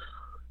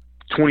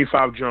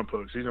 25 jump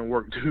hooks. He's going to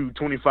work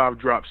 25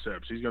 drop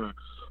steps. He's going to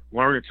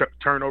learn to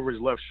turn over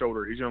his left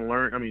shoulder. He's going to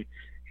learn. I mean,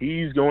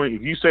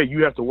 if you say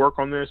you have to work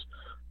on this,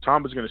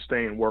 Tom is going to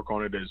stay and work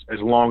on it as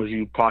long as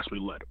you possibly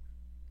let him.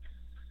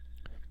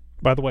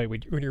 By the way,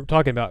 when you're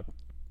talking about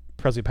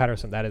Presley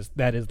Patterson, that is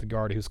the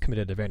guard who's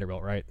committed to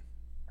Vanderbilt, right?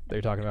 That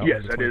you're talking about?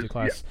 Yes, the that is.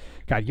 Class.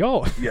 Yeah. God,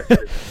 y'all,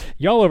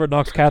 y'all over at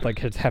Knox Catholic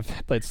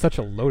have played such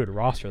a loaded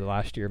roster the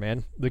last year,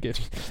 man. Look at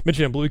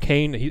mentioning Blue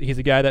Kane. He's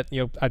a guy that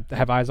I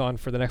have eyes on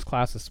for the next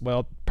class as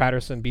well.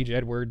 Patterson, B.J.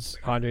 Edwards,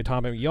 Handje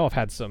Tamba. Y'all have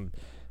had some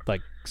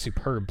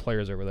superb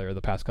players over there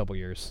the past couple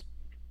years.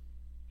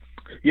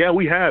 Yeah,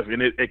 we have,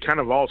 and it kind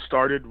of all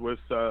started with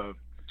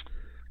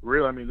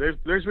really. I mean,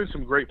 there's been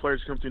some great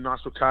players come through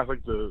Knoxville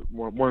Catholic.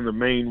 One of the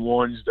main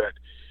ones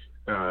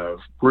that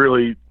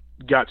really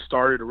got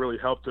started or really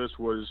helped us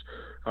was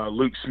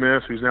Luke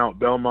Smith, who's now at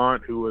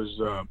Belmont, who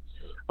was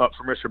up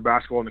for Mr.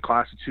 Basketball in the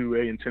class of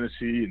 2A in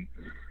Tennessee and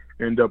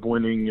ended up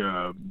winning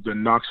the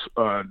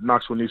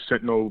Knoxville News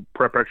Sentinel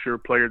Prep Extra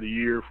Player of the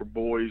Year for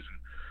boys. And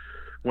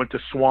went to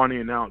Swanee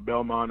and now at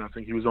Belmont. I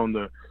think he was on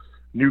the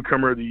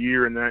Newcomer of the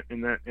Year in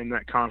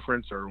that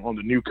conference, or on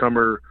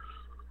the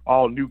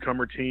all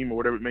newcomer team, or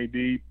whatever it may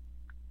be.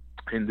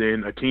 And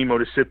then Akeem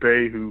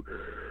Odesipe, who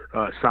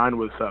signed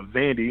with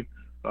Vandy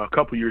a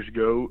couple years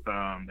ago,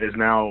 is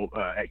now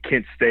at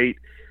Kent State.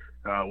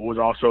 Was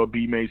also a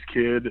B-Mays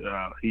kid.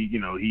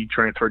 He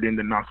transferred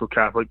into Knoxville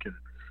Catholic, and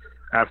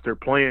after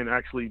playing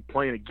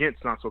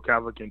against Knoxville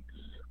Catholic, and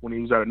when he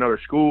was at another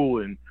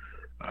school, and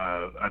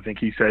I think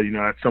he said,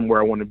 that's somewhere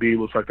I want to be. It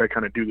looks like they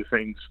kind of do the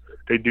things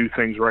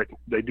right.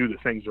 They do the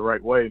things the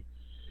right way,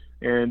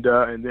 and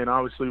then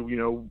obviously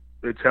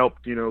it's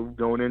helped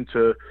going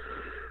into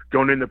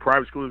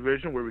private school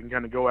division, where we can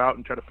kind of go out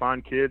and try to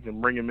find kids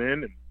and bring them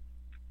in. And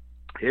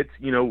it's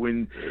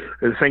when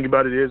the thing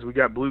about it is, we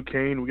got Blue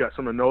Cane, we got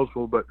some of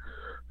Knoxville, but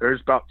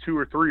there's about 2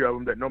 or 3 of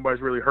them that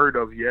nobody's really heard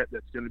of yet.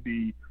 That's going to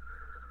be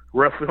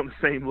roughly on the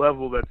same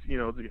level. That's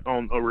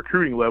on a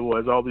recruiting level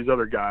as all these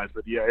other guys.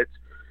 But yeah,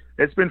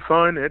 it's been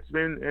fun. It's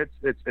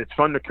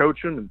fun to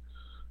coach them,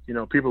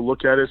 and people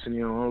look at us and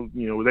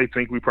they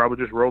think we probably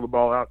just roll the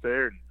ball out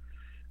there and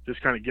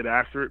just kind of get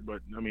after it.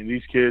 But I mean,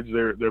 these kids,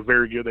 they're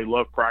very good. They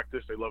love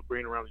practice. They love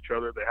being around each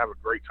other. They have a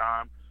great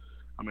time.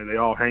 I mean, they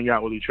all hang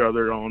out with each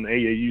other on the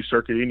AAU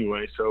circuit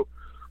anyway. So,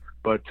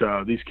 but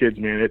these kids,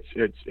 man,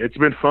 it's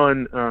been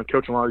fun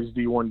coaching a lot of these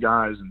D1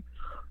 guys. And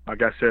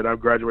like I said, I've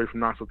graduated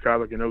from Knoxville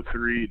Catholic in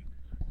 2003.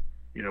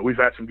 We've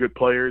had some good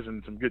players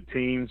and some good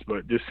teams,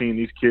 but just seeing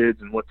these kids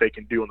and what they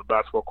can do on the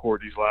basketball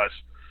court these last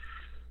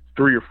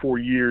 3 or 4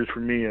 years for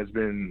me it's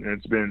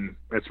been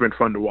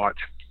fun to watch.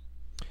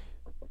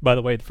 By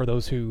the way, for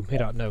those who may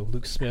not know,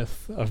 Luke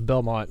Smith of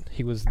Belmont,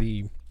 he was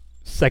the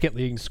second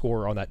leading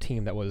scorer on that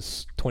team that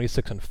was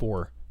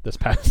 26-4 this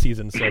past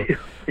season. So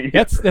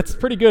that's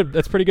pretty good.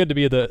 That's pretty good to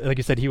be like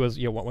you said, he was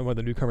one of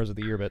the newcomers of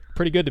the year, but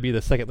pretty good to be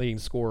the second leading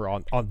scorer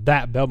on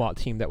that Belmont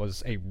team that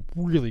was a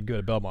really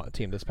good Belmont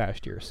team this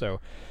past year.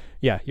 So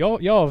yeah,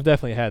 y'all have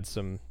definitely had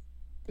some,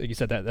 like you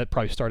said, that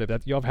probably started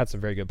that. Y'all have had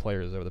some very good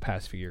players over the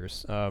past few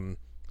years.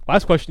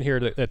 Last question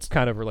here that's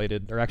kind of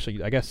related, or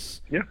actually I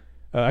guess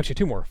actually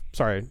 2 more.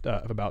 Sorry,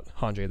 about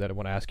Handje that I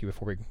want to ask you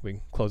before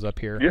we close up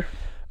here. Yeah.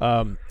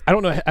 I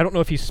don't know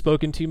if he's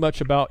spoken too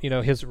much about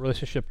his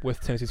relationship with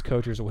Tennessee's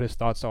coaches or what his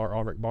thoughts are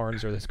on Rick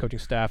Barnes or his coaching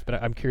staff, but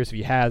I'm curious if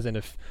he has, and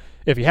if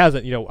he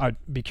hasn't, I'd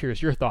be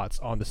curious your thoughts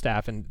on the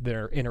staff and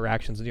their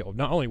interactions,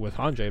 not only with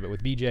Handje but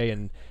with BJ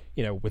and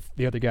with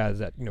the other guys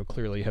that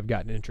clearly have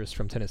gotten interest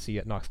from Tennessee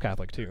at Knox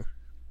Catholic too.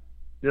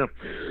 Yeah,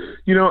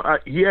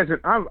 he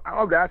hasn't.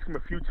 I've asked him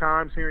a few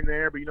times here and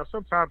there, but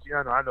sometimes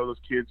I know those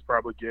kids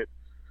probably get.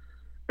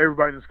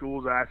 Everybody in the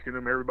school is asking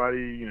them.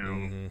 Everybody,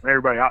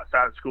 everybody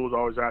outside of school is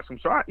always asking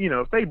them.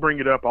 So, if they bring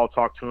it up, I'll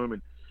talk to them.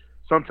 And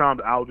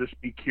sometimes I'll just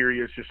be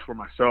curious just for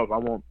myself. I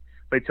won't.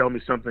 If they tell me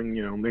something,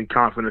 in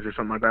confidence or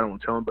something like that, I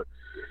won't tell them. But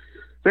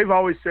they've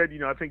always said,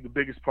 I think the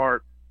biggest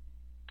part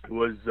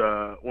was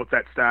with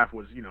that staff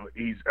was,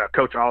 he's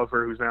Coach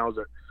Oliver, who's now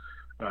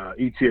at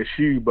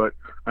ETSU. But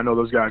I know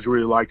those guys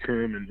really liked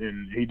him,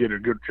 and he did a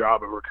good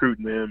job of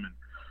recruiting them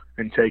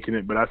and taking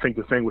it. But I think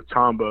the thing with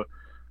Tamba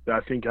that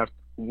I think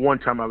one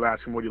time I've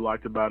asked him what he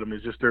liked about him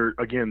is just their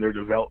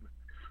development,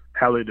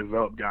 how they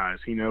develop guys.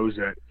 He knows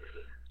that,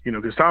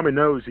 because Tommy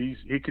knows he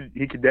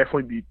could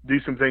definitely do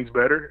some things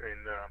better,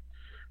 and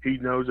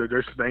he knows that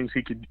there's some things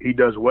he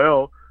does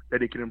well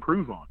that he can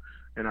improve on.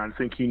 And I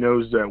think he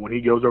knows that when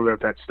he goes over there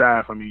with that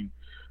staff, I mean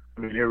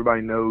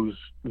everybody knows,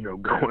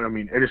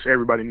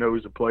 everybody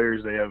knows the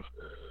players they have.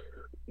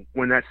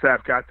 When that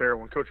staff got there,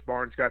 when Coach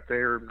Barnes got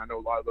there, and I know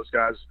a lot of those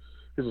guys,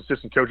 his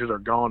assistant coaches are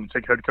gone and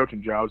take head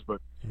coaching jobs,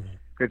 but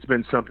it's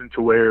been something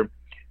to where,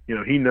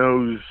 he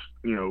knows,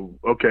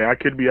 okay, I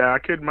could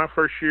my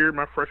first year,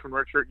 my freshman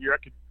redshirt year,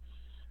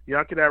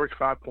 I could average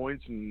 5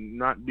 points and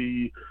not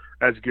be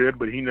as good,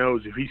 but he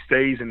knows if he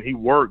stays and he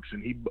works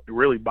and he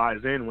really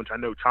buys in, which I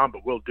know Tamba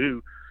will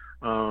do,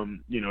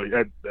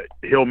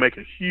 he'll make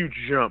a huge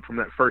jump from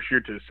that first year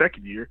to the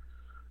second year,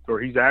 where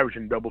he's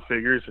averaging double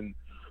figures and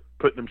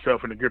putting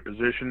himself in a good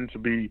position to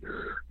be,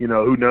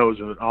 who knows,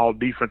 an all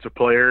defensive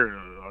player,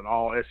 an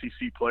all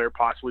SEC player,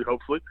 possibly,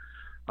 hopefully.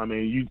 I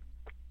mean, you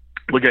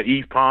look at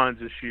Eve Pons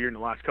this year and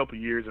the last couple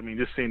of years. I mean,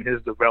 just seeing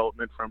his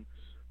development from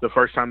the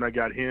first time I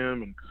got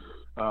him, and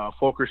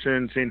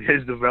Fulkerson, seeing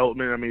his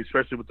development. I mean,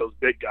 especially with those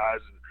big guys,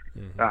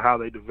 how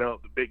they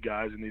develop the big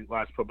guys in these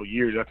last couple of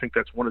years. I think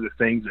that's one of the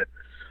things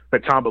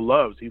that Tamba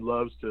loves. He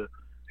knows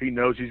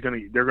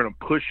they're gonna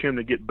push him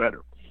to get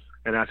better,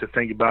 and that's the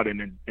thing about it.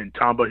 And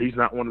Tamba, he's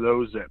not one of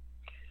those that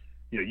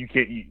you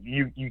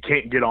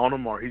can't get on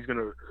him, or he's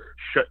gonna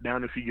shut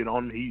down if you get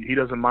on him. He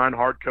doesn't mind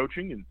hard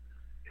coaching, and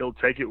he'll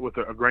take it with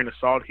a grain of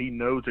salt. He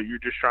knows that you're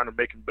just trying to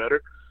make him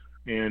better,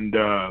 and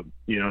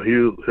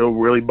he'll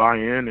really buy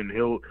in, and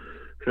he'll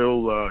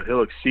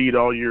exceed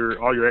all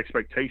your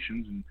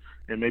expectations,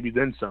 and maybe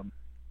then some.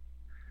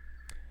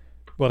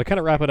 Well, to kind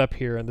of wrap it up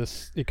here, and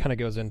it kind of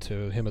goes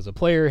into him as a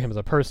player, him as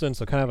a person,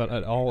 so kind of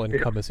an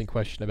all-encompassing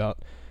question about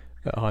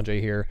Handje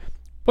here.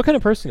 What kind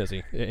of person is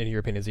he, in your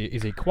opinion?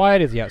 Is he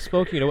quiet? Is he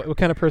outspoken? What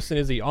kind of person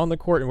is he on the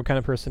court, and what kind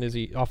of person is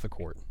he off the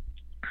court?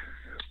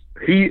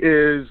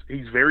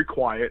 He's very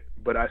quiet,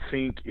 but I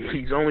think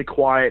he's only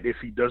quiet if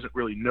he doesn't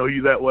really know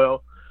you that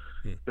well.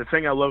 The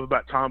thing I love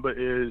about Tamba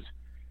is,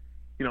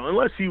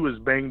 unless he was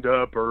banged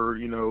up or,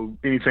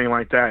 anything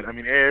like that, I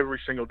mean, every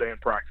single day in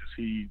practice,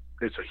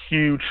 it's a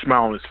huge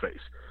smile on his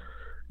face.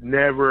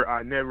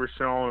 I never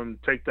saw him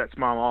take that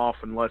smile off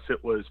unless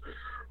it was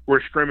we're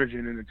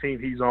scrimmaging and the team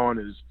he's on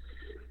is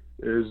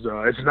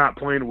it's not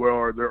playing well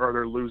or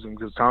they're losing,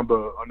 because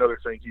Tamba, another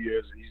thing he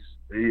is,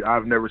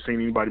 I've never seen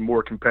anybody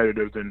more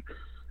competitive than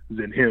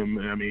him.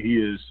 I mean, he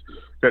is,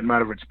 doesn't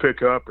matter if it's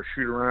pick up or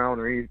shoot around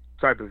or any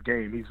type of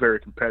game, he's very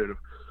competitive.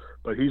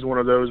 But he's one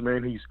of those,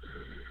 man,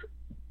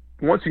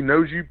 once he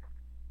knows you,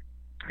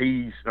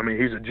 he's a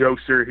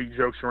jokester. He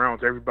jokes around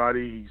with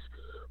everybody. He's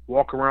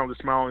walking around with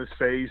a smile on his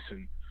face.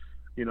 And,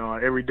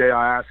 every day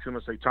I ask him, I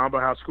say, Tamba,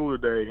 how's school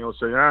today? And he'll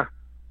say,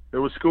 it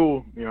was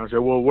school. I say,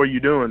 well, what are you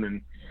doing?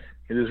 And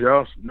he just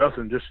goes,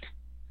 nothing, just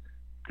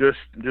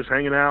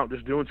hanging out,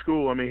 just doing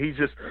school. I mean, he's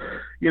just,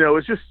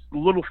 it's just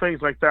little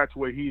things like that to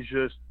where he's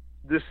just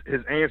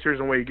his answers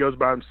and the way he goes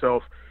by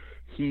himself.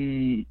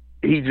 He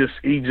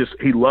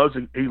loves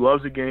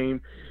the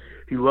game.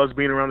 He loves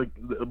being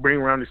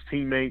around his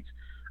teammates.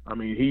 I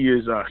mean, he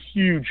is a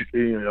huge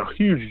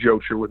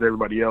jokester with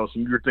everybody else.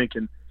 And you're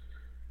thinking,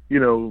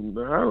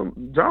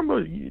 Tamba,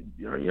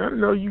 I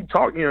know you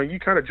talk, you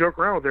kind of joke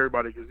around with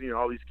everybody because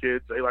all these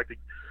kids, they like to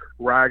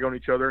rag on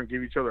each other and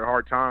give each other a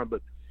hard time,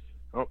 but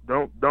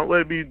don't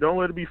let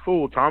it be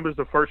fooled. Tamba's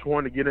the first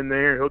one to get in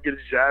there. He'll get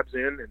his jabs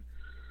in,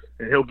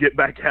 and he'll get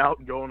back out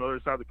and go on the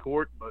other side of the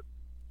court. But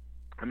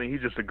I mean,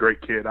 he's just a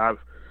great kid. I've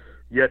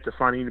yet to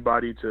find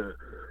anybody to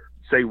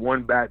say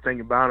one bad thing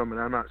about him,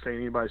 and I'm not saying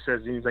anybody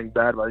says anything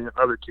bad about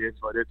other kids,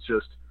 but it's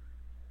just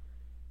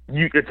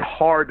it's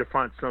hard to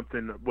find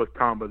something with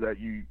Tamba that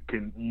you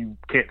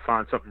can't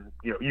find something.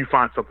 You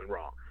find something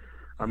wrong.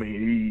 I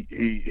mean,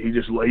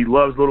 he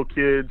loves little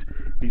kids.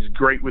 He's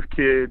great with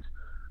kids.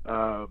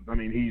 I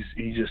mean,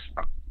 he's just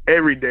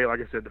every day, like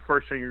I said, the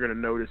first thing you're going to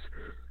notice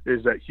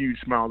is that huge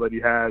smile that he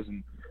has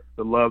and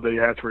the love that he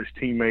has for his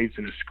teammates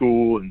and his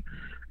school and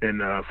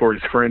for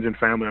his friends and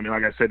family. I mean,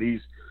 like I said,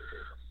 he's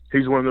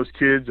one of those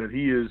kids that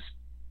he is,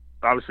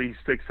 obviously he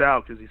sticks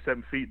out because he's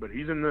 7 feet, but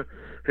he's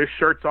his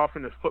shirt's off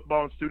in the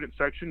football and student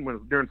section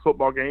during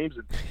football games,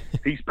 and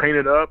he's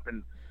painted up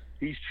and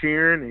he's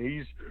cheering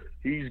and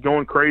he's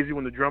going crazy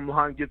when the drum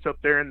line gets up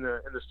there in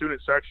the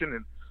student section.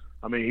 And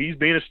I mean, he's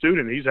being a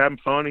student. He's having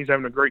fun. He's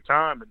having a great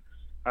time. And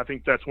I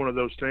think that's one of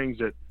those things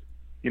that,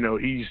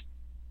 he's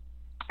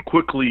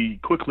quickly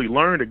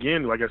learned.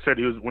 Again, like I said,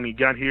 when he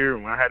got here,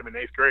 when I had him in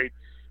 8th grade,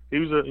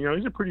 he's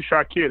a pretty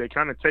shy kid. It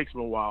kind of takes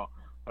him a while.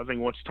 I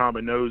think once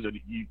Tamba knows that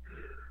he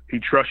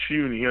trusts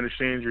you and he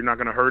understands you're not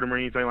going to hurt him or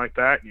anything like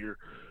that, and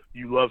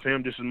you love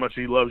him just as much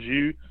as he loves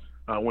you,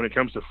 when it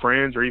comes to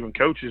friends or even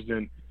coaches,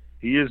 then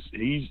he's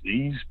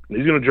going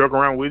to joke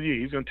around with you.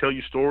 He's going to tell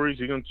you stories.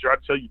 He's going to try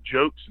to tell you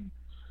jokes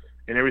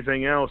and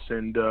everything else.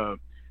 And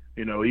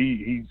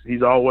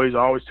he's always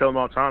tell him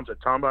all the time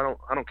that, Tamba,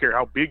 I don't care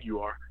how big you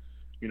are.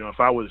 If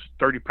I was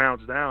 30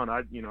 pounds down,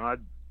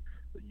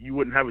 you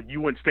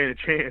wouldn't stand a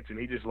chance. And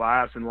he just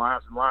laughs and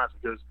laughs and laughs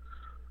because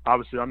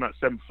obviously I'm not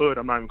 7 foot.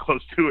 I'm not even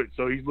close to it.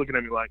 So he's looking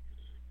at me like,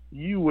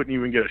 you wouldn't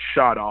even get a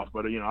shot off.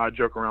 But I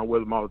joke around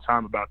with him all the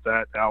time about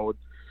that. I would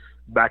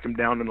back him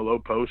down in the low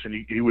post,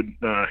 and he wouldn't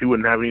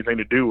have anything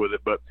to do with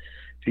it. But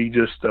he's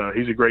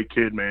a great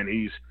kid, man.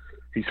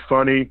 He's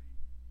funny,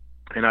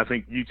 and I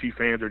think UT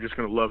fans are just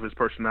going to love his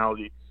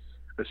personality,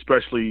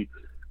 especially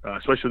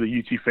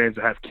the UT fans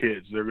that have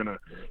kids. They're gonna,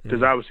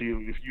 because obviously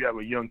if you have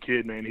a young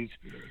kid, man,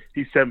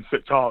 he's 7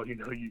 foot tall. A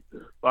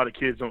lot of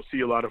kids don't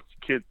see a lot of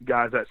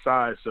guys that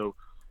size. So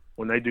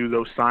when they do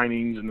those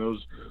signings and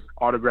those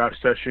autograph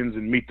sessions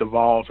and meet the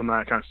Vols and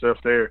that kind of stuff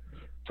there,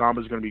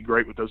 Tamba's going to be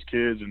great with those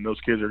kids, and those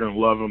kids are going to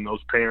love him.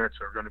 Those parents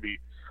are going to be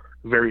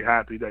very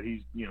happy that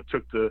he,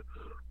 took the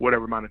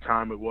whatever amount of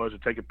time it was to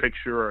take a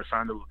picture or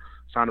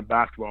sign a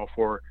basketball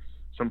for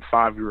some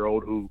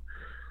 5-year-old who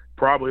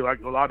probably, like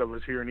a lot of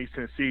us here in East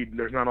Tennessee,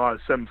 there's not a lot of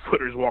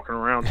 7-footers walking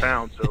around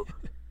town, so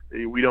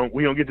we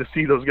don't get to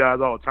see those guys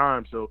all the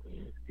time. So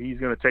he's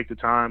going to take the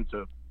time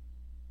to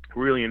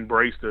really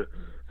embrace the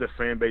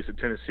fan base of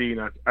Tennessee,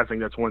 and I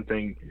think that's one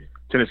thing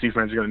Tennessee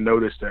fans are going to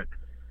notice, that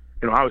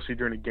obviously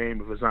during the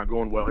game, if it's not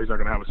going well, he's not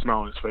going to have a smile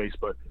on his face,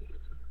 but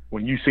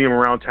when you see him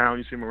around town,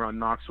 you see him around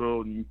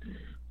Knoxville, and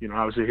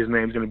obviously his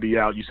name's going to be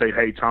out. You say,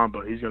 "Hey,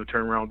 Tamba," he's going to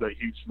turn around with that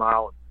huge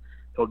smile, and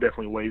he'll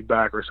definitely wave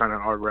back or sign an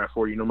autograph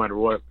for you no matter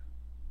what.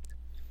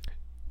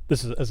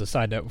 This is as a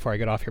side note before I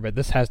get off here, but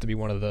this has to be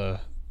one of the,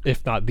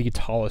 if not the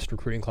tallest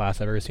recruiting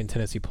class I've ever seen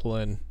Tennessee pull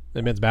in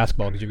men's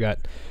basketball, because you've got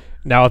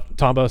now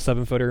Tamba,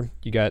 7-footer.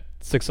 You got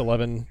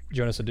 6'11"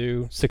 Jonas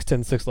Adu, 6'10",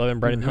 6'11"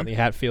 Brendan Huntley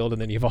Hatfield,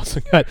 and then you've also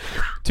got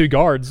two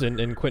guards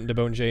in Quentin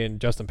DeBonge and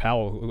Justin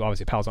Powell, who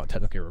obviously Powell's not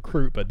technically a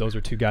recruit, but those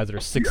are two guys that are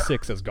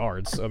 6'6" as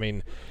guards. So, I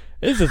mean,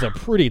 this is a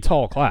pretty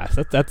tall class.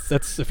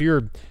 That's if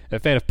you're a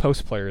fan of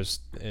post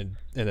players, and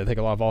I think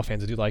a lot of Vol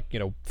fans do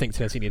think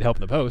Tennessee need help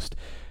in the post.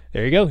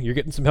 There you go. You're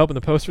getting some help in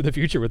the post for the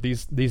future with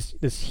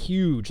this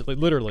huge,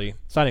 literally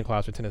signing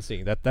class for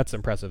Tennessee. That's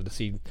impressive to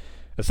see.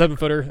 A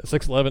 7-footer, a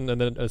 6'11", and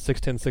then a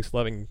 6'10",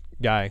 6'11"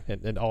 guy,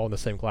 and all in the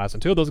same class.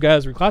 And two of those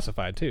guys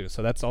reclassified too,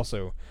 so that's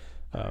also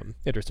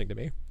interesting to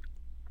me.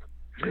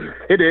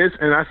 It is,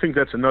 and I think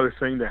that's another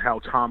thing that how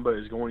Tamba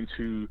is going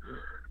to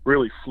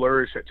really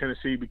flourish at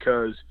Tennessee,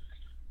 because,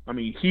 I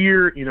mean,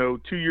 here, 2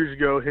 years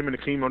ago, him and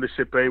Akeem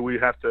Ondisipe,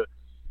 we'd have to,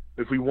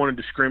 if we wanted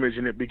to scrimmage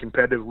and it be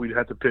competitive, we'd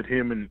have to pit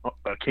him and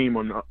Akeem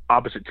on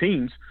opposite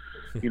teams.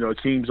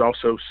 Akeem's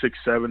also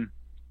 6'7",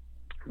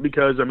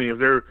 because, I mean,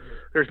 if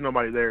there's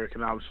nobody there that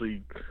can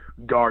obviously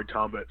guard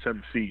Tamba at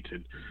 7 feet.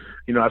 And,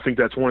 I think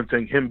that's one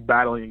thing, him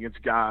battling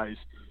against guys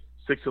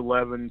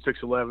 6'11",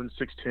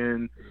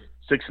 6'10",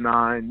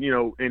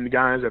 6'9", and the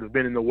guys that have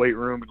been in the weight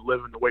room and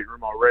live in the weight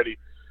room already,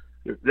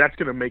 that's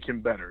going to make him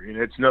better.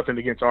 It's nothing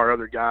against our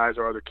other guys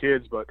or other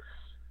kids, but,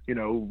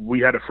 we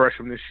had a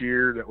freshman this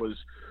year that was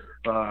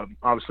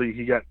obviously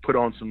he got put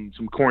on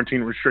some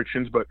quarantine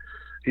restrictions, but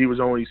he was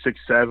only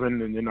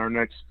 6'7", and then our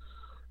next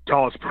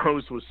tallest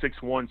post was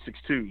 6'1",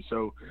 6'2".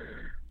 So,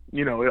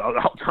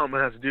 all Tamba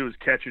has to do is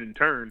catch it and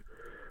turn.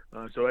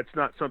 So that's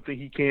not something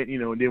he can't,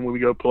 and then when we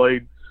go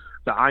play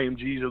the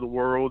IMGs of the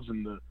worlds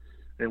and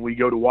we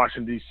go to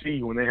Washington,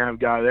 D.C., when they have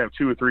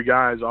 2 or 3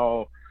 guys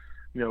all,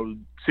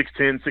 6'10",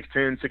 6'10",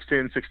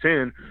 6'10",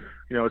 6'10",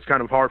 it's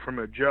kind of hard for him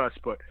to adjust.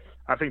 But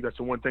I think that's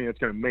the one thing that's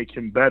going to make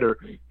him better,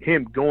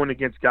 him going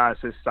against guys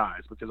his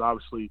size, because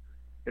obviously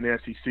in the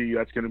SEC,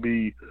 that's going to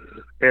be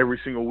every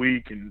single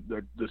week, and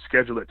the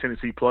schedule that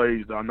Tennessee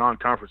plays, the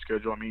non-conference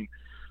schedule, I mean,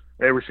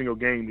 every single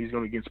game he's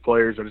going against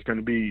players that is going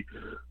to be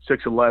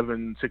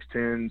 6'11",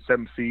 6'10",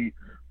 7 feet,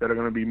 that are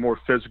going to be more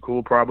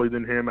physical probably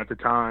than him at the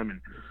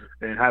time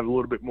and have a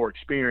little bit more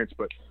experience.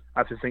 But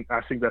I think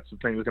that's the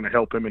thing that's going to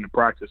help him in the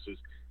practice, is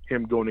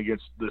him going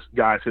against this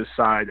guys his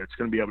side that's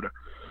going to be able to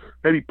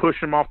maybe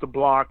push him off the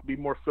block, be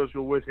more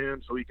physical with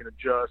him so he can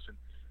adjust, and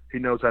he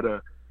knows how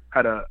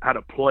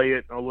to play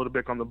it a little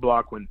bit on the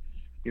block when,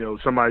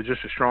 somebody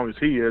just as strong as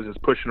he is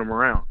pushing him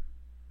around.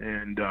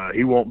 And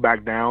he won't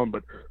back down,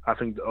 but I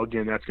think,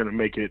 again, that's going to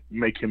make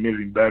him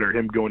even better,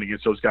 him going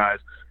against those guys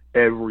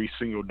every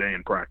single day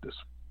in practice.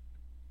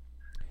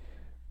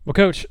 Well,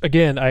 Coach,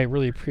 again, I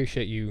really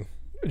appreciate you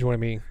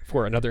joining me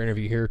for another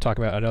interview here,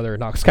 talking about another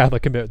Knox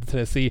Catholic commitment to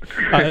Tennessee.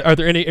 Are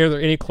there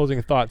any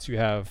closing thoughts you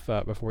have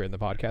before we end the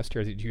podcast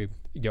here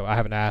that I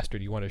haven't asked, or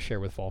do you want to share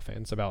with Vol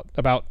fans about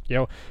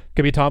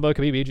could be Tamba,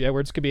 could be B.J.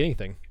 Edwards, could be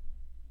anything?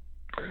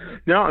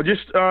 No,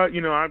 just I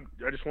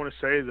just want to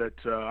say that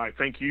I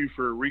thank you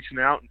for reaching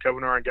out and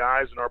covering our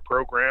guys in our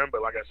program.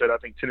 But like I said, I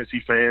think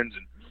Tennessee fans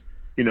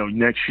and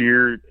next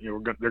year they're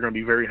going to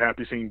be very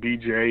happy seeing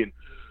BJ, and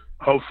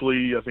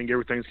hopefully I think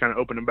everything's kind of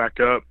opening back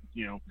up.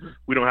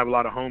 We don't have a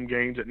lot of home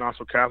games at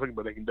Knoxville Catholic,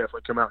 but they can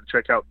definitely come out and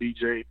check out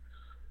BJ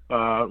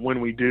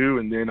when we do.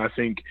 And then I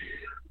think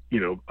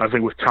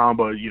with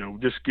Tamba,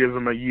 just give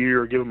him a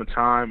year, give him a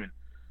time, and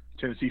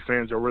Tennessee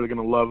fans are really going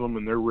to love him,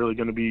 and they're really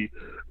going to be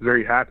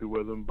very happy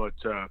with him. But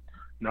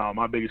no,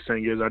 my biggest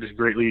thing is I just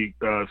greatly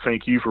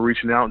thank you for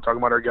reaching out and talking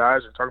about our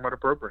guys and talking about our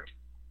program.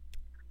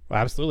 Well,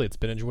 absolutely. It's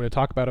been enjoyable to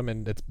talk about them,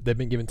 and they've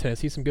been giving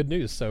Tennessee some good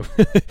news. So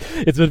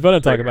it's been fun to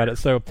talk about it.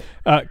 So,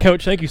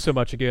 Coach, thank you so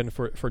much again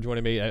for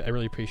joining me. I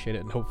really appreciate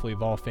it, and hopefully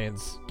Vol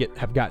fans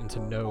have gotten to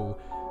know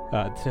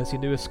Tennessee's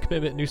newest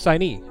commitment, new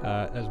signee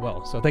as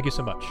well. So thank you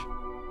so much.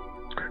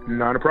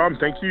 Not a problem.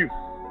 Thank you.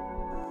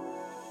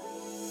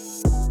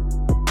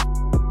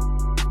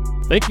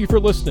 Thank you for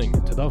listening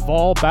to the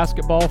Vol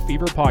Basketball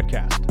Fever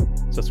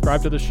podcast.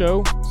 Subscribe to the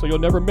show so you'll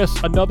never miss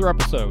another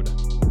episode.